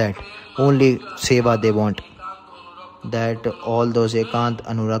accept that. Only seva they want. That all those ekant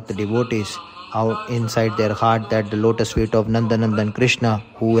anurakt devotees out inside their heart, that the lotus feet of Nandanandan Krishna,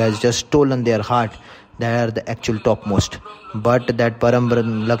 who has just stolen their heart, they are the actual topmost. But that Param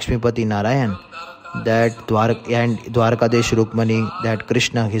Lakshmipati Narayan, that Dwarkadesh Rukmani, that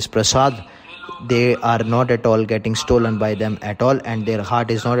Krishna, his prasad, they are not at all getting stolen by them at all, and their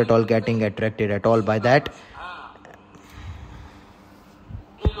heart is not at all getting attracted at all by that.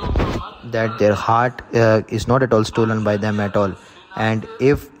 That their heart is not at all stolen by them at all. And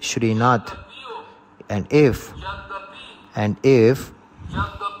if Srinath, and if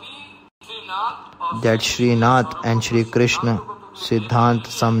that Srinath and Shri Krishna Siddhant,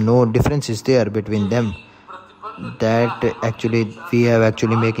 some no difference is there between them, that actually we have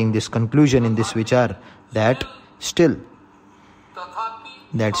actually making this conclusion in this vichar, that still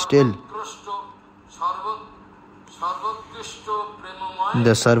the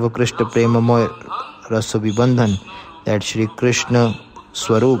Sarvakrishna Premamoy Rasa Vibandhan, that Shri Krishna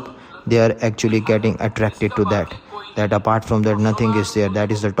Swarup, they are actually getting attracted to that apart from that nothing is there.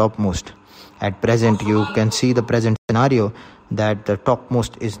 That is the topmost. At present you can see the present scenario, that the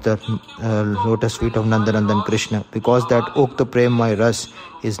topmost is the lotus feet of Nandanandan Krishna, because that Ukta Premay Ras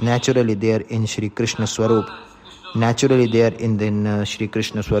is naturally there in Shri Krishna Swarup. Naturally there in Shri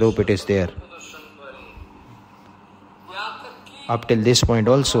Krishna Swarup it is there. Up till this point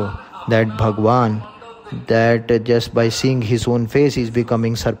also, that Bhagwan, that just by seeing his own face he is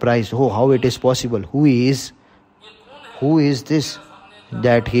becoming surprised. Oh, how it is possible? Who is this?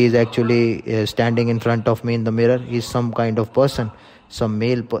 That he is actually standing in front of me in the mirror. He is some kind of person, some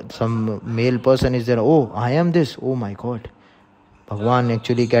male person is there. Oh, I am this. Oh my God. Bhagwan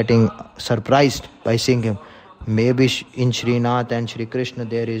actually getting surprised by seeing him. Maybe in Srinath and Shri Krishna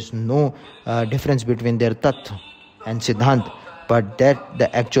there is no difference between their Tat and Siddhant, but that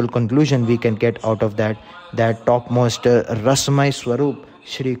the actual conclusion we can get out of that topmost Rasmai Swarup,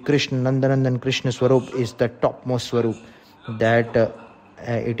 Shri Krishna Nandanandan Krishna Swarup is the topmost Swarup, that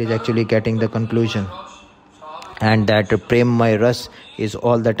it is actually getting the conclusion. And that Premamay Ras is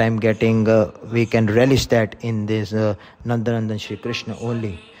all the time getting, we can relish that in this Nandanandan Shri Krishna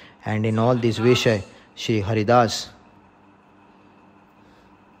only. And in all these Vishay, Shri Haridas,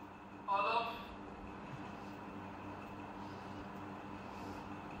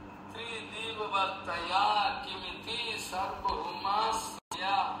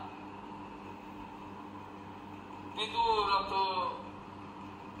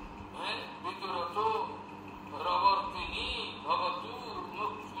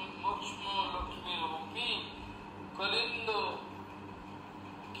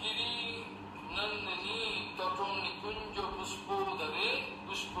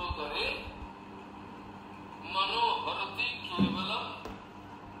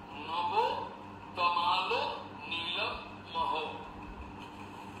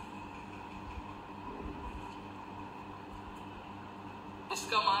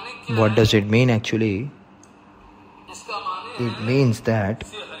 What does it mean actually? It means that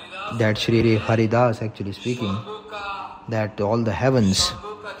Shri Haridas actually speaking that all the heavens,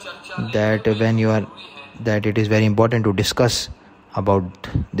 that it is very important to discuss about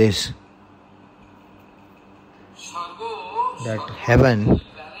this.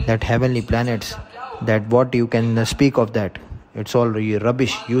 That heavenly planets, that what you can speak of that, it's all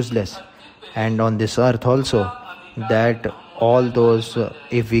rubbish, useless. And on this earth also, that all those,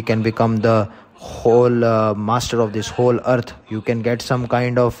 if we can become the whole master of this whole earth, you can get some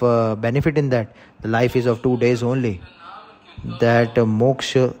kind of benefit in that. The life is of 2 days only. That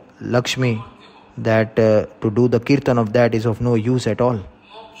moksha Lakshmi, that to do the kirtan of that is of no use at all.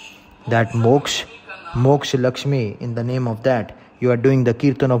 That moksha Lakshmi, in the name of that, you are doing the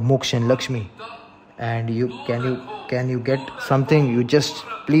kirtan of moksha and Lakshmi. And can you get something? You just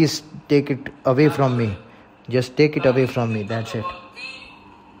please take it away from me. Just take it away from me. That's it.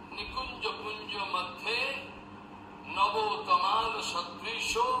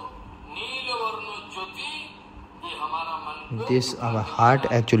 This, our heart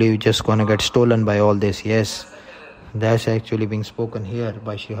actually just gonna get stolen by all this. Yes, that's actually being spoken here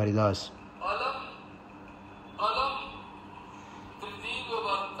by Shri Haridas.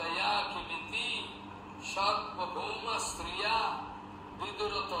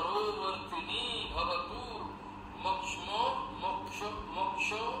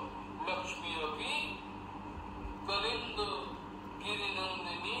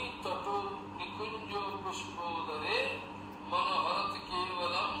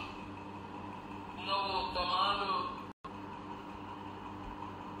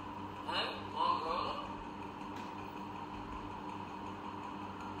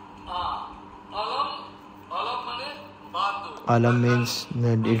 Alam means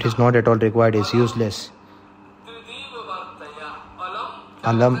it is not at all required, it's useless.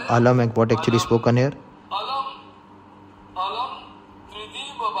 Alam, what actually spoken here?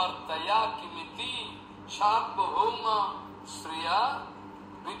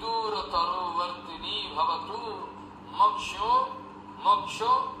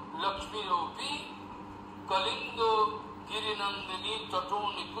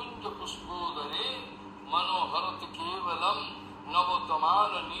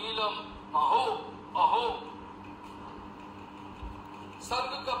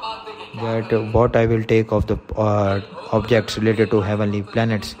 That what I will take of the objects related to heavenly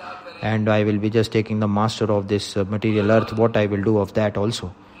planets, and I will be just taking the master of this material earth, what I will do of that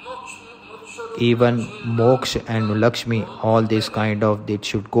also. Even moksha and Lakshmi, all this kind of, it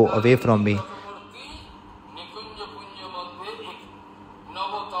should go away from me.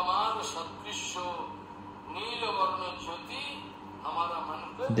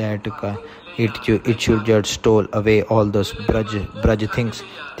 That it should just stole away all those Braj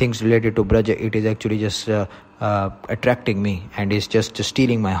things related to Braj. It is actually just attracting me and is just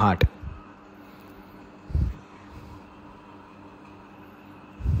stealing my heart.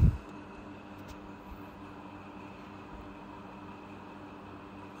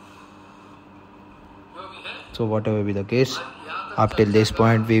 So whatever be the case, up till this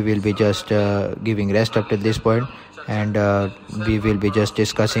point we will be just giving rest up till this point, and we will be just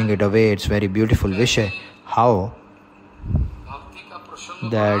discussing it away. It's very beautiful Vishay, how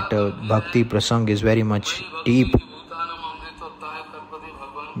that Bhakti Prasang is very much deep.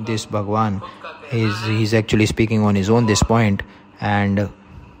 This Bhagwan, he's actually speaking on his own this point, and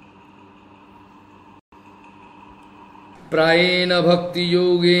Prayena bhakti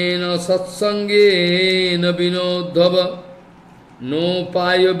yogena satsangena vinodhava no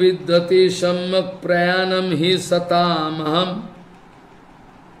paya vidyate samyak prayanam hi satamaham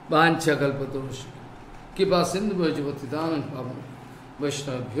vancha kalpatosh kipa sindhu bhajavatidanam pavam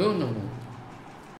vaishnavabhyo namo.